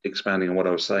expanding on what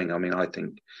I was saying. I mean, I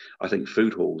think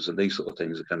food halls and these sort of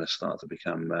things are going to start to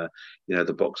become,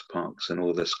 the box parks and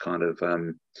all this kind of,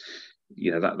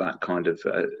 that kind of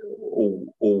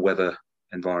all weather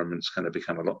environment's going to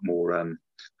become a lot more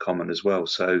common as well.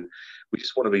 So we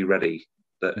just want to be ready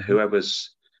that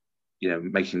whoever's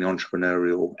making the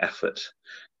entrepreneurial effort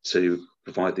to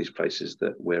provide these places,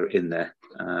 that we're in there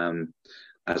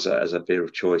as a beer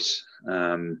of choice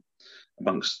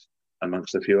amongst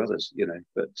a few others,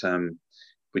 but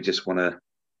we just want to,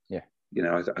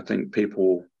 I think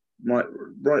people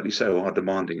rightly so are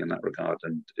demanding in that regard,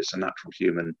 and it's a natural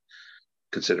human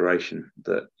consideration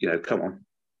that, come on,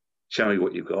 show me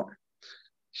what you've got,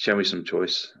 show me some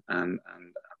choice, and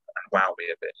wow me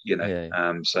a bit,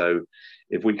 so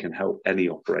if we can help any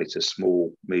operator,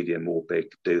 small, medium or big,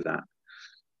 do that,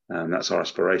 that's our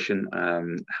aspiration.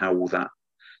 How will that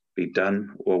be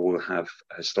done? Well, we'll have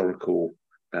historical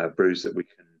brews that we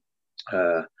can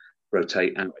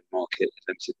rotate out in market in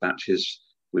limited batches.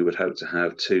 We would hope to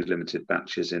have 2 limited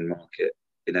batches in market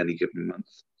in any given month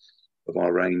of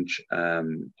our range.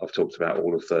 I've talked about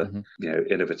all of the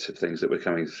innovative things that we're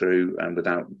coming through, and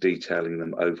without detailing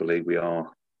them overly, we are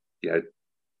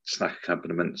snack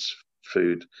accompaniments,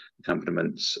 food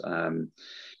accompaniments.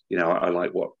 I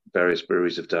like what various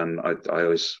breweries have done. I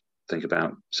always think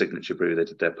about Signature Brew. They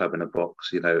did their pub in a box.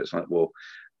 It's like, well,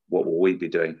 what will we be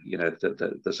doing?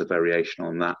 There's a variation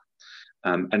on that.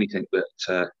 Anything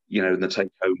that in the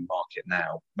take-home market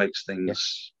now makes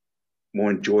things more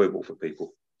enjoyable for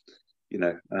people.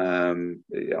 I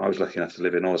was lucky enough to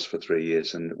live in Oz for 3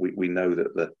 years, and we know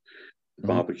that the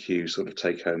barbecue sort of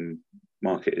take-home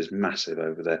market is massive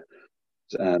over there.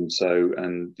 To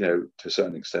a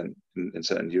certain extent in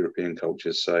certain European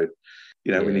cultures. So,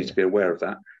 we need to be aware of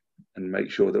that and make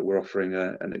sure that we're offering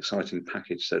an exciting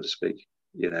package, so to speak.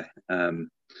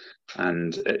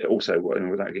 And also,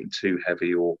 without getting too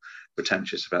heavy or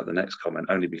pretentious about the next comment,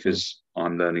 only because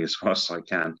I'm learning as fast as I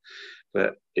can,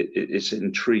 but it's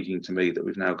intriguing to me that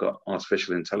we've now got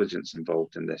artificial intelligence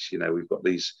involved in this. We've got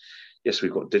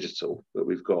we've got digital, but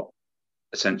we've got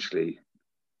essentially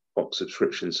box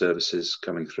subscription services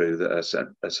coming through that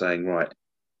are saying, right,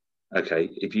 okay,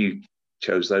 if you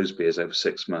chose those beers over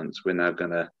 6 months, we're now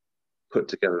going to put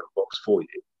together a box for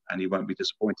you, and you won't be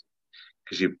disappointed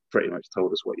because you pretty much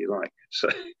told us what you like. So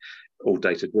all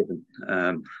data driven,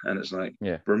 and it's like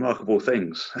remarkable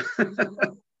things.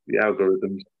 The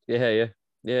algorithms. Yeah.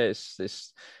 It's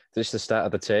the start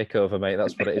of the takeover, mate.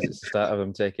 That's what it is. It's the start of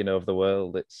them taking over the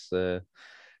world.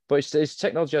 But it's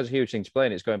technology has a huge thing to play,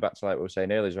 and it's going back to like we were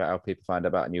saying earlier, about how people find out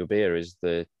about a new beer is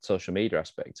the social media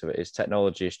aspect of it. Is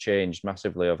technology has changed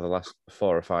massively over the last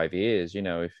 4 or 5 years.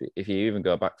 If you even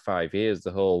go back 5 years,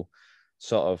 the whole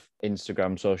sort of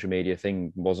Instagram social media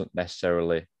thing wasn't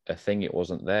necessarily a thing. It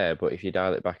wasn't there. But if you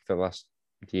dial it back to the last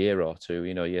year or two,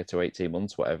 year to 18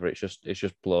 months, whatever, it's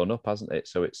just blown up, hasn't it?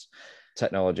 So it's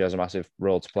technology has a massive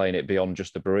role to play in it beyond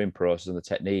just the brewing process and the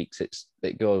techniques.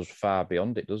 It goes far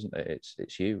beyond it, doesn't it?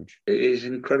 It's huge. It is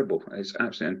incredible. It's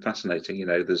absolutely fascinating. You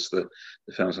know, there's the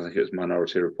films. I think it was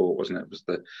Minority Report, wasn't it? It was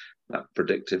that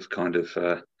predictive kind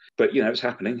of. But you know, it's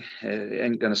happening. It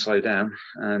ain't going to slow down,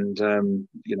 and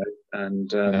you know,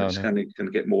 and it's only going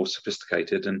to get more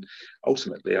sophisticated. And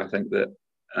ultimately, I think that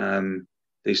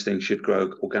these things should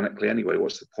grow organically anyway.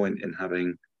 What's the point in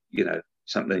having, you know,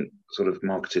 something sort of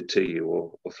marketed to you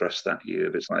or thrust at you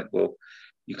if it's like, well,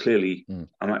 you clearly,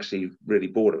 I'm actually really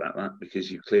bored about that because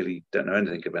you clearly don't know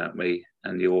anything about me,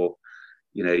 and you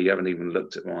haven't even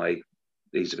looked at my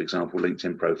ease of example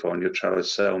LinkedIn profile, and you're trying to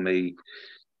sell me,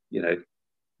 you know,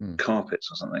 carpets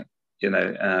or something, you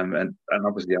know, and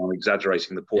obviously I'm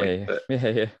exaggerating the point, but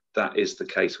that is the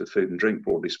case with food and drink,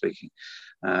 broadly speaking.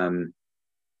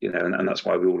 You know, and that's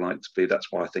why we all like to be.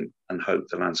 That's why I think and hope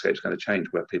the landscape's going to change,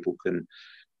 where people can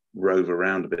rove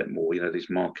around a bit more. You know,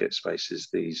 these market spaces,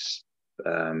 these.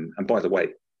 And by the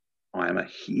way, I am a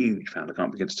huge fan. I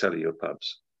can't begin to tell you of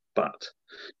pubs, but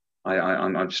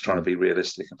I'm just trying to be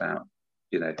realistic about,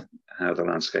 you know, how the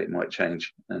landscape might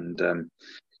change. And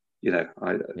you know,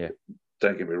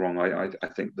 don't get me wrong. I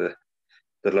think the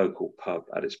local pub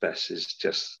at its best is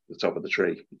just the top of the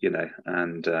tree. You know,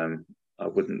 and I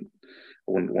wouldn't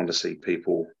want to see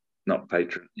people not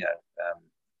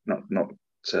not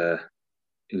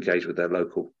engage with their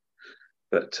local,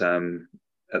 but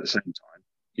at the same time,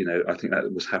 you know, I think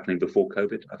that was happening before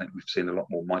COVID. I think we've seen a lot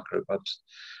more micro pubs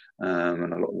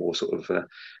and a lot more sort of,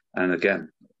 and again,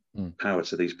 power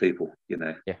to these people. You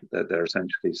know, they're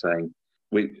essentially saying,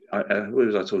 who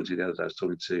was I talking to the other day? I was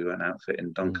talking to an outfit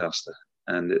in Doncaster,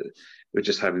 and we're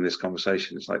just having this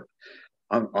conversation. It's like,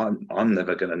 I'm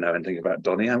never going to know anything about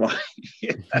Donny, am I?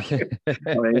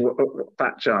 I mean,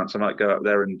 fat chance I might go up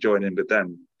there and join in with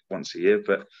them once a year,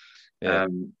 but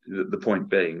the point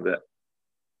being that,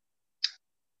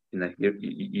 you know,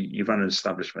 you run an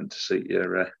establishment to suit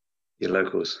your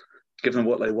locals, give them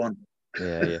what they want.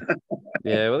 Yeah.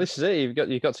 Well, this is it. You've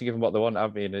got to give them what they want. I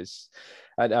mean,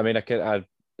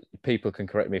 people can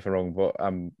correct me if I'm wrong, but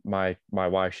my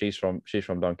wife, she's from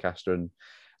Doncaster, and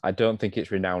I don't think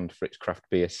it's renowned for its craft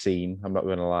beer scene. I'm not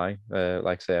going to lie.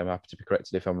 Like I say, I'm happy to be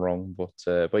corrected if I'm wrong. But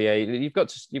yeah, you've got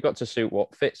to suit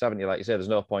what fits, haven't you? Like you say, there's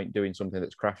no point doing something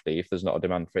that's crafty if there's not a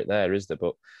demand for it there, is there?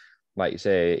 But like you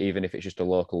say, even if it's just a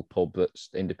local pub that's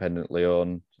independently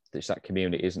owned, it's that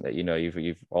community, isn't it? You know,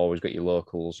 you've always got your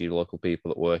locals, your local people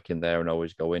that work in there and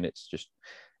always go in. It's just,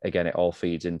 again, it all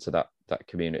feeds into that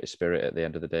community spirit at the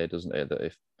end of the day, doesn't it? That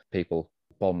if people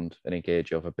bond and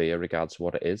engage over beer, regardless of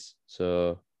what it is.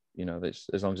 So, you know,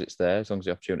 as long as it's there, as long as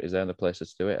the opportunity is there and the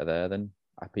places to do it are there, then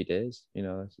happy days. You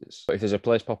know, if there's a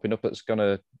place popping up that's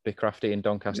gonna be crafty in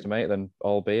Doncaster, mate, then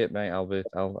albeit, mate,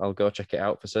 I'll go check it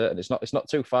out for certain. It's not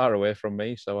too far away from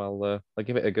me, so I'll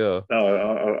give it a go.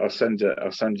 No, I'll send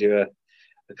you a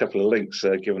couple of links,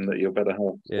 given that you're better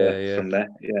help from there.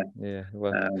 Yeah.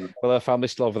 Well, our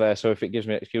family's still over there, so if it gives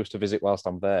me an excuse to visit whilst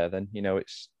I'm there, then, you know,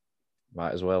 it's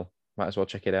might as well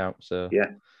check it out. So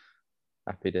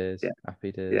happy days.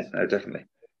 Yeah, no, definitely.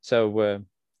 So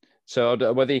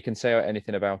whether you can say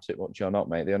anything about it much or not,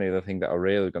 mate, the only other thing that I'm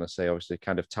really going to say, obviously,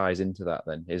 kind of ties into that.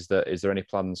 Then is there any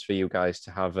plans for you guys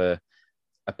to have a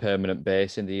permanent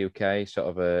base in the UK, sort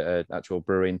of a actual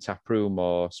brewing tap room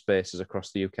or spaces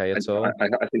across the UK at all? I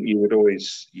think you would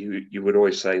always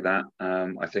say that.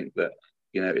 I think that,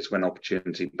 you know, it's when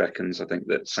opportunity beckons. I think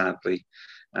that sadly,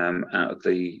 out of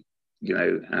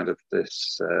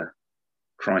this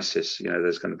crisis, you know,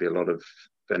 there's going to be a lot of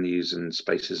venues and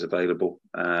spaces available,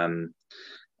 and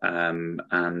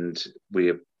we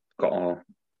have got our,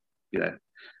 you know,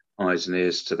 eyes and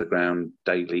ears to the ground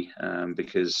daily,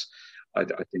 because I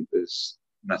think there's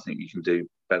nothing you can do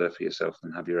better for yourself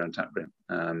than have your own tap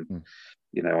room.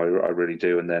 You know, I really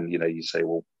do. And then, you know, you say,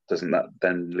 well, doesn't that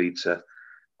then lead to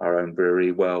our own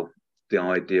brewery? Well, the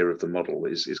idea of the model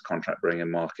is contract brewing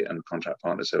and market and contract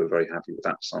partners. So we're very happy with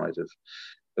that side of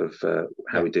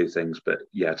how we do things. But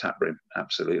yeah, tap room,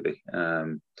 absolutely.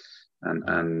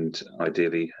 And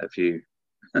ideally a few,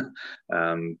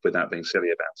 without being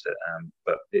silly about it.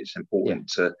 But it's important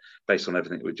to, based on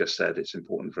everything that we've just said, it's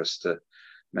important for us to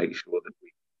make sure that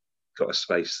we've got a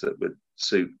space that would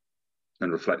suit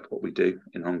and reflect what we do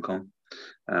in Hong Kong.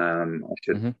 I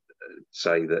should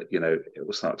say that, you know, it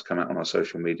will start to come out on our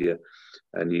social media,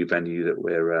 a new venue that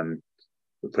we're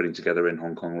putting together in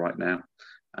Hong Kong right now.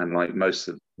 And like most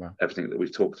of everything that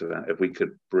we've talked about, if we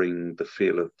could bring the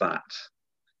feel of that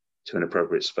to an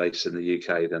appropriate space in the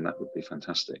UK, then that would be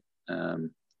fantastic.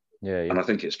 And I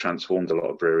think it's transformed a lot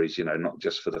of breweries, you know, not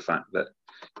just for the fact that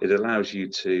it allows you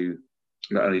to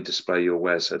not only display your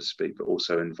wares, so to speak, but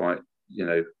also invite, you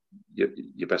know,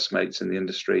 your best mates in the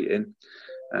industry in.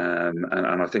 And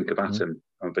I think Abatim,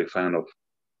 I'm a big fan of,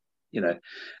 you know,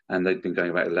 and they've been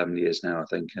going about 11 years now, I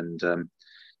think. And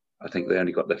I think they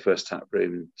only got their first tap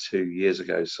room 2 years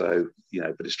ago. So, you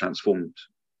know, but it's transformed.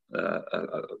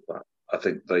 I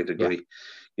think they'd agree,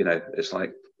 you know, it's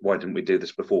like, why didn't we do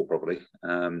this before? Probably,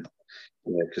 you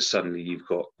know, because suddenly you've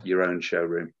got your own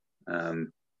showroom,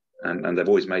 and they've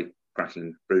always made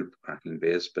cracking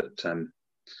beers, but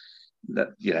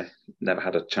that, you know, never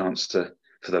had a chance for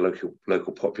the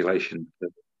local population.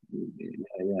 But,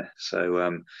 yeah.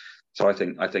 So I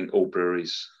think all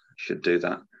breweries should do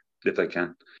that if they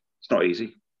can. It's not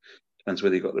easy. Depends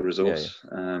whether you've got the resource.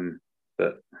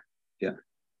 But yeah.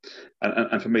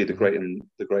 And for me, the great and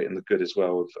the good as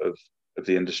well of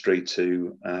the industry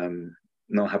to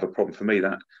not have a problem. For me,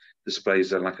 that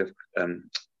displays a lack of.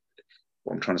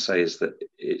 What I'm trying to say is that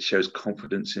it shows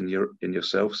confidence in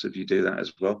yourselves if you do that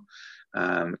as well.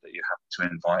 That you have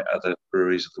to invite other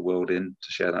breweries of the world in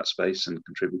to share that space and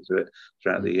contribute to it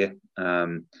throughout the year.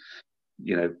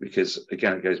 You know, because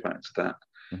again, it goes back to that.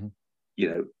 You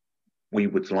know, we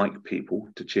would like people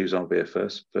to choose our beer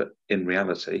first, but in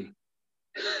reality,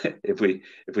 if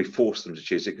we force them to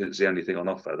choose it because it's the only thing on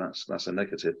offer, that's a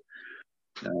negative.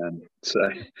 So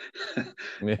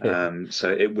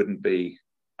it wouldn't be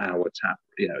our tap,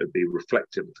 you know, it'd be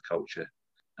reflective of the culture,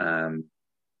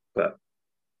 but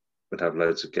would have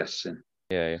loads of guests in.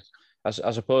 Yeah. I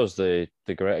suppose the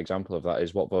great example of that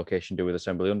is what Vocation do with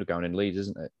Assembly Underground in Leeds,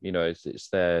 isn't it? You know, it's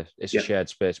a shared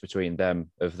space between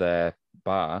them of their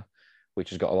bar, which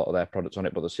has got a lot of their products on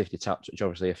it, but there's 50 taps which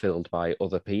obviously are filled by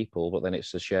other people, but then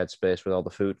it's a shared space with all the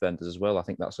food vendors as well. I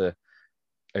think that's a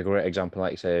great example,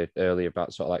 like you said earlier,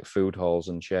 about sort of like food halls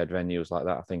and shared venues like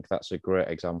that. I think that's a great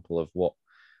example of what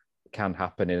can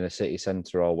happen in a city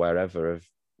centre or wherever, of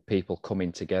people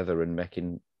coming together and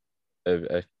making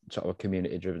a sort of a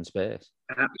community-driven space.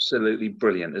 Absolutely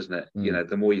brilliant, isn't it? You know,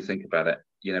 the more you think about it,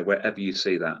 you know, wherever you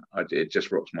see that, it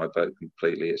just rocks my boat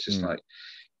completely. It's just like,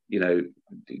 you know,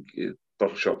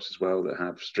 bottle shops as well that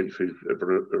have street food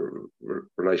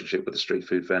relationship with a street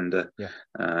food vendor.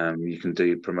 You can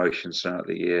do promotions throughout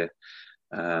the year.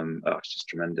 It's just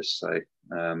tremendous. So,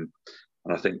 and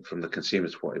I think from the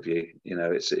consumer's point of view, you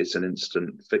know, it's an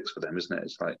instant fix for them, isn't it?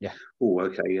 It's like, oh,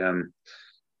 okay,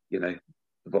 you know,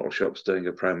 the bottle shop's doing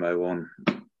a promo on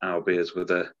our beers with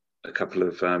a couple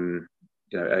of you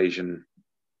know, Asian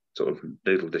sort of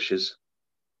noodle dishes.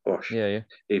 Gosh,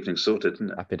 evening sorted,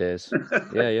 isn't it? Happy days.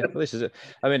 Well, this is it.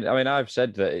 I mean, I've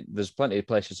said that there's plenty of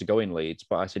places to go in Leeds,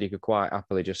 but I said you could quite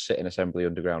happily just sit in Assembly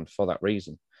Underground for that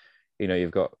reason. You know, you've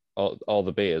got all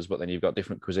the beers, but then you've got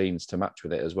different cuisines to match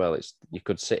with it as well. You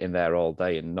could sit in there all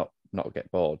day and not get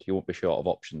bored. You won't be short of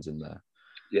options in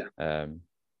there.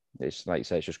 It's like you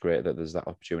say, it's just great that there's that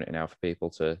opportunity now for people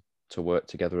to work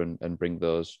together and bring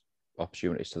those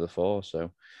opportunities to the fore.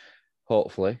 So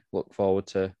hopefully look forward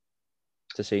to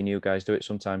seeing you guys do it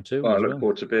sometime too. Well, I look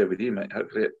forward to beer with you, mate.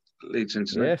 Hopefully it leads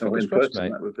into in person,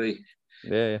 mate. That would be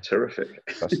terrific.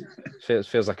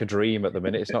 feels like a dream at the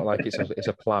minute. It's not like it's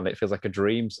a plan. It feels like a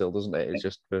dream still, doesn't it? It's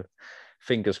just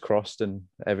fingers crossed and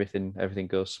everything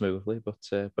goes smoothly.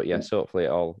 But yes, hopefully it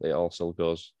all still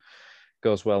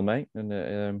goes well, mate, and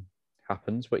it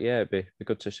happens. But yeah, it'd be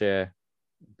good to share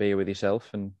beer with yourself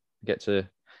and get to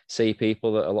see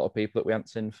people, that a lot of people that we haven't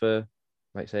seen for,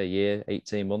 like say, a year,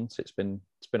 18 months. It's been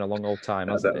a long old time,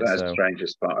 hasn't it? That's the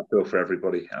strangest part. I feel for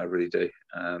everybody. I really do.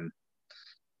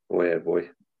 Boy, oh boy.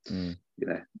 You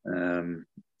know,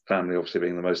 family obviously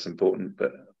being the most important,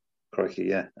 but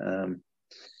crikey,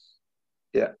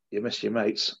 you miss your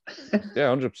mates.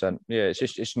 100%. Yeah,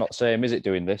 it's not the same, is it,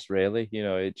 doing this really? You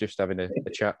know, it's just having a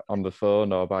chat on the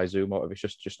phone or by Zoom or whatever.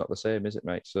 It's just not the same, is it,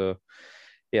 mate? So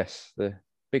yes, the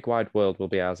big wide world will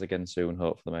be ours again soon,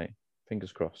 hopefully, mate.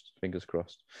 Fingers crossed.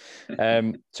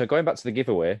 So going back to the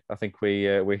giveaway, I think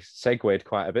we segued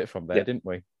quite a bit from there, didn't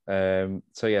we?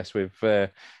 So yes, we've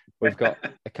got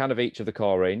a can of each of the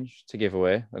core range to give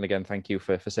away. And again, thank you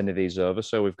for sending these over.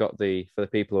 So we've got for the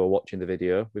people who are watching the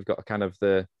video, we've got a can of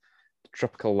the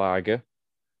tropical lager.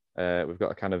 We've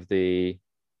got a can of the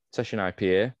session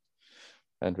IPA,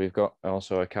 and we've got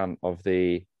also a can of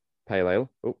the pale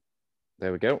ale. Oh,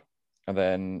 there we go. And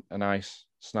then a nice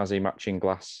snazzy matching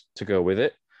glass to go with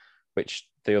it, which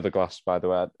the other glass, by the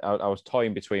way, I was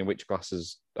toying between which glass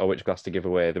to give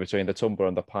away, between the tumbler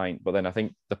and the pint, but then I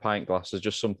think the pint glass, is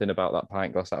just something about that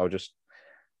pint glass that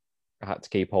I had to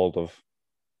keep hold of.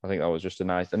 I think that was just a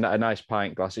nice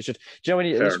pint glass. It's just, do you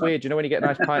know it's weird, do you know when you get a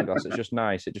nice pint glass, it's just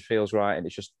nice, it just feels right, and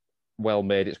it's just well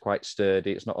made, it's quite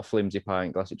sturdy, it's not a flimsy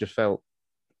pint glass, it just felt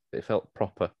it felt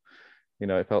proper.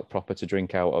 It felt proper to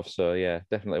drink out of. So yeah,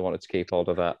 definitely wanted to keep hold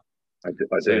of that. I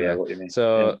So do know yeah, what you mean.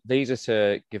 so these are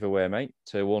to give away, mate,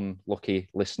 to one lucky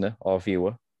listener or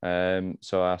viewer.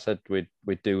 So I said we'd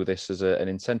do this as an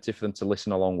incentive for them to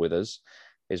listen along with us.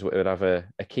 Is we would have a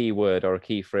key word or a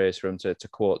key phrase for them to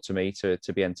quote to me to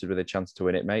be entered with a chance to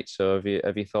win it, mate. So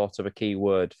have you thought of a key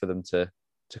word for them to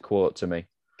quote to me?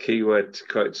 Keyword to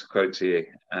quote to you.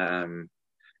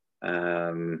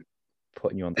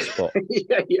 Putting you on the spot.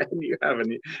 Yeah, and you have,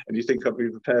 and you think I'll be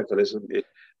prepared for this, wouldn't you?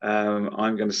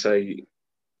 I'm going to say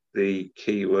the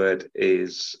keyword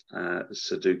is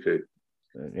Sudoku.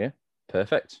 Yeah,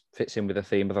 perfect. Fits in with the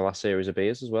theme of the last series of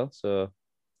beers as well. So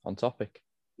on topic.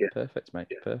 Yeah. Perfect, mate.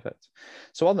 Yeah. Perfect.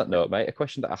 So on that note, mate, a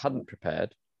question that I hadn't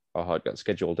prepared or had got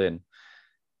scheduled in,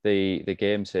 the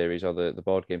game series or the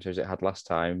board game series it had last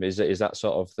time, is that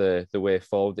sort of the way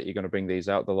forward that you're going to bring these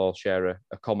out? They'll all share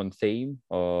a common theme,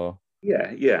 or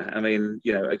Yeah. I mean,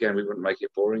 again, we wouldn't make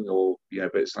it boring, or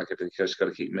but it's like everything else, got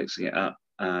to keep mixing it up.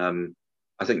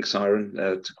 I think Siren,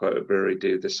 to quote a brewery,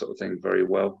 do this sort of thing very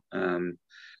well.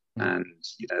 And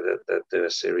they'll do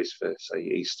a series for, say,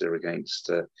 Easter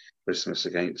against Christmas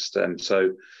against.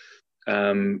 So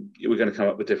we're going to come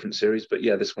up with different series, but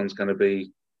yeah, this one's going to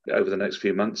be over the next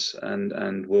few months,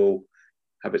 and we'll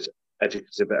have its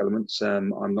educative elements.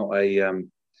 I'm not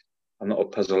a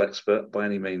puzzle expert by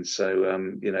any means, so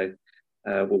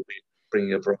we'll be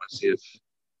bringing a variety of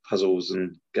puzzles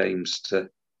and games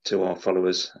to our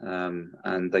followers,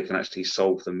 and they can actually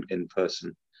solve them in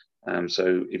person.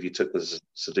 So if you took the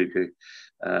Sudoku,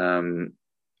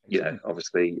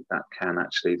 obviously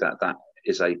that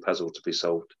is a puzzle to be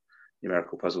solved,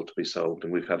 numerical puzzle to be solved,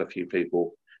 and we've had a few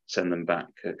people send them back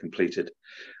completed.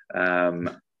 And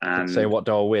say, what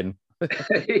do I win?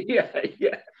 yeah.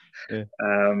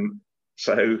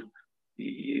 So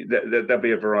there'll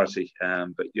be a variety,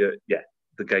 but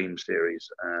the game series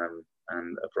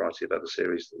and a variety of other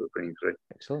series that we're bringing through.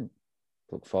 Excellent.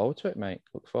 Look forward to it, mate.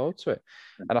 Look forward to it.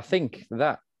 And I think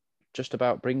that just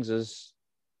about brings us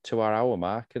to our hour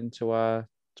mark and to our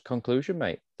conclusion,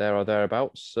 mate. There or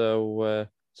thereabouts. So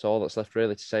all that's left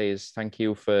really to say is thank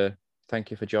you for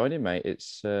joining, mate.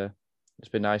 It's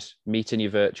been nice meeting you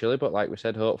virtually, but like we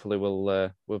said, hopefully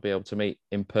we'll be able to meet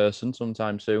in person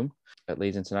sometime soon at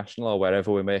Leeds International or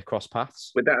wherever we may cross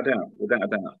paths. Without a doubt.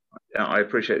 I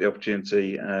appreciate the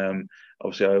opportunity.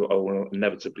 Obviously, I will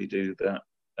inevitably do that.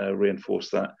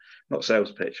 Reinforce that, not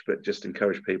sales pitch, but just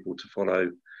encourage people to follow,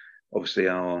 obviously,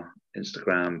 our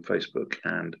Instagram, Facebook,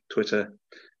 and Twitter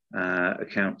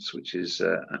accounts, which is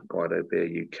at Guido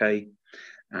Beer UK,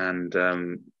 and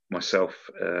myself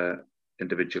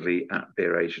individually at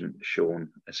Beer Agent Sean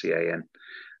SEAN.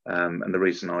 And the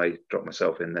reason I dropped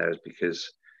myself in there is because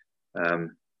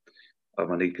I'm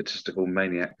an egotistical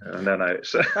maniac. No,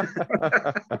 so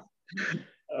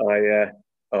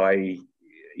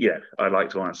I like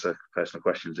to answer personal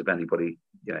questions. If anybody,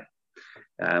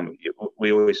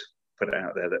 we always put it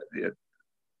out there that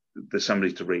there's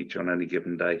somebody to reach on any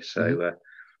given day. So,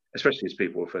 especially as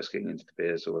people are first getting into the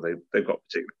beers, or they've got a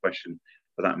particular question,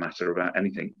 for that matter, about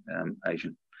anything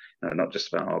Asian, not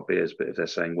just about our beers, but if they're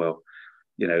saying, well,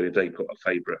 if they've got a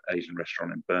favourite Asian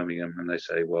restaurant in Birmingham, and they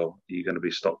say, well, are you going to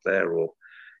be stopped there, or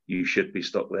you should be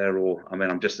stopped there, or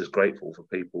I'm just as grateful for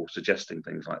people suggesting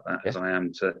things like that as I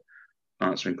am to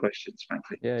answering questions,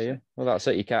 frankly. Yeah. Well, that's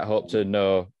it. You can't hope to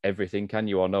know everything, can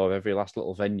you, or know of every last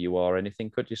little venue or anything,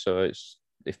 could you? So it's,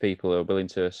 if people are willing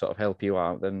to sort of help you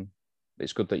out, then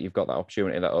it's good that you've got that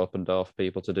opportunity, that open door for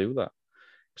people to do that.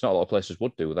 It's not a lot of places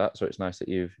would do that, so it's nice that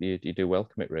you do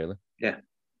welcome it, really. Yeah,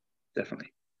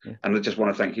 definitely. Yeah. And I just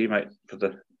want to thank you, mate, for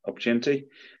the opportunity.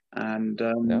 And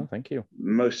no, thank you.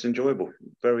 Most enjoyable.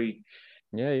 Very.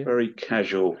 Yeah. Very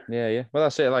casual. Yeah. Well,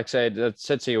 that's it. Like I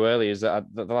said to you earlier, is that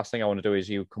the last thing I want to do is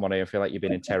you come on here and feel like you've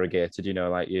been interrogated.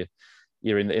 Like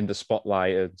you're in the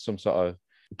spotlight of some sort of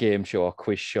game show or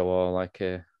quiz show or like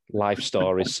a life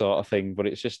stories sort of thing. But I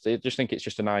just think it's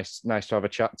just a nice to have a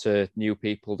chat to new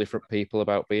people, different people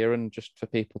about beer, and just for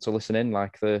people to listen in,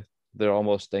 like they're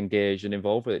almost engaged and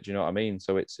involved with it. Do you know what I mean?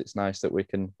 So it's nice that we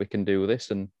can do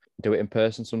this and do it in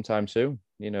person sometime soon.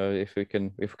 If we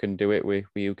can do it with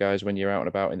you guys when you're out and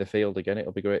about in the field again,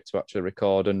 it'll be great to actually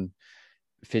record and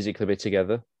physically be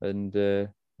together and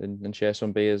share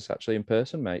some beers actually in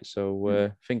person, mate.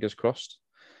 So fingers crossed.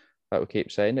 Like we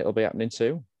keep saying, it'll be happening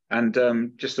soon.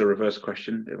 And just a reverse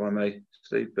question, if I may,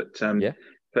 Steve. But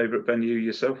favourite venue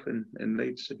yourself in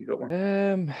Leeds? Have you got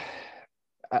one?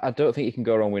 I don't think you can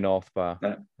go wrong with North Bar.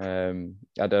 No.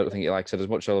 I don't think, like I said, as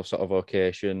much as I love sort of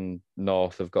location,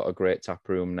 North have got a great tap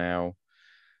room now.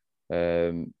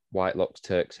 White Locks,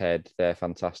 Turk's Head, they're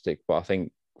fantastic. But I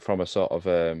think from a sort of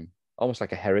almost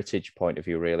like a heritage point of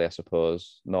view, really, I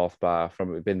suppose. North Bar,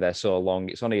 from we've been there so long,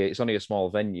 it's only a small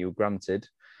venue, granted.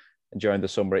 And during the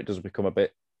summer, it does become a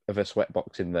bit of a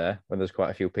sweatbox in there when there's quite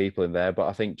a few people in there. But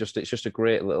I think it's just a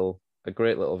great little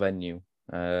venue.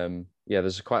 Yeah,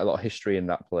 there's quite a lot of history in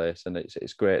that place, and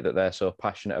it's great that they're so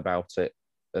passionate about it.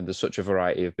 And there's such a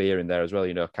variety of beer in there as well.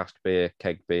 You know, cask beer,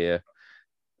 keg beer,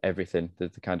 everything. They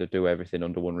kind of do everything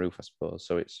under one roof, I suppose.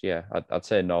 So it's yeah, I'd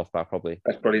say North Bar probably.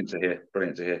 That's brilliant to hear.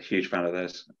 Brilliant to hear. Huge fan of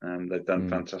theirs. They've done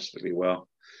fantastically well,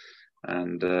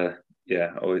 and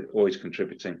yeah, always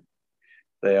contributing.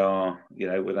 They are, you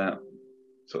know, without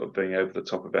sort of being over the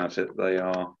top about it, they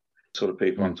are sort of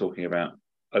people I'm talking about.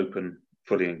 Open,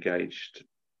 fully engaged,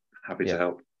 happy to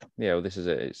help. Yeah, well, this is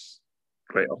it. It's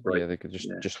great operation. Yeah,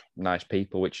 they're just nice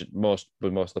people, which most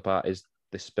of the part is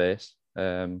this space.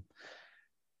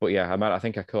 But yeah, I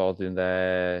think I called in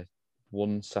there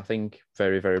once, I think,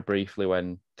 very, very briefly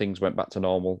when things went back to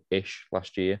normal-ish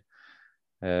last year.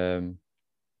 They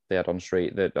had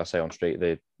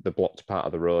the blocked part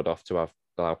of the road off to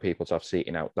allow people to have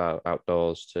seating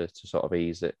outdoors to sort of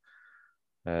ease it.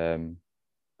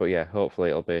 But yeah,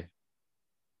 hopefully it'll be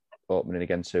opening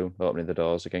again soon, opening the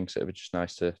doors again, because it would be just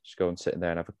nice to just go and sit in there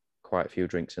and have quite a few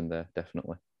drinks in there,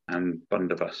 definitely. And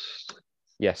Bunderbust.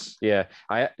 Yes, yeah.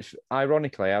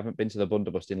 Ironically, I haven't been to the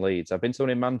Bunderbust in Leeds. I've been to the one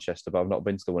in Manchester, but I've not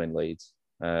been to the one in Leeds.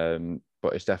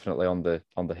 But it's definitely on the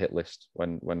hit list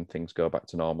when things go back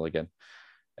to normal again.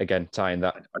 Again, tying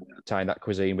that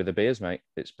cuisine with the beers, mate.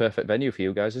 It's perfect venue for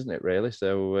you guys, isn't it? Really.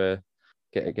 So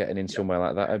getting in somewhere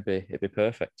like that, it'd be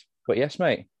perfect. But yes,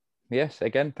 mate. Yes,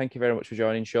 again, thank you very much for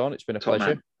joining, Sean. It's been a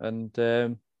pleasure, and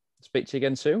speak to you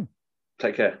again soon.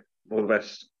 Take care. All the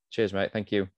best. Cheers, mate. Thank you.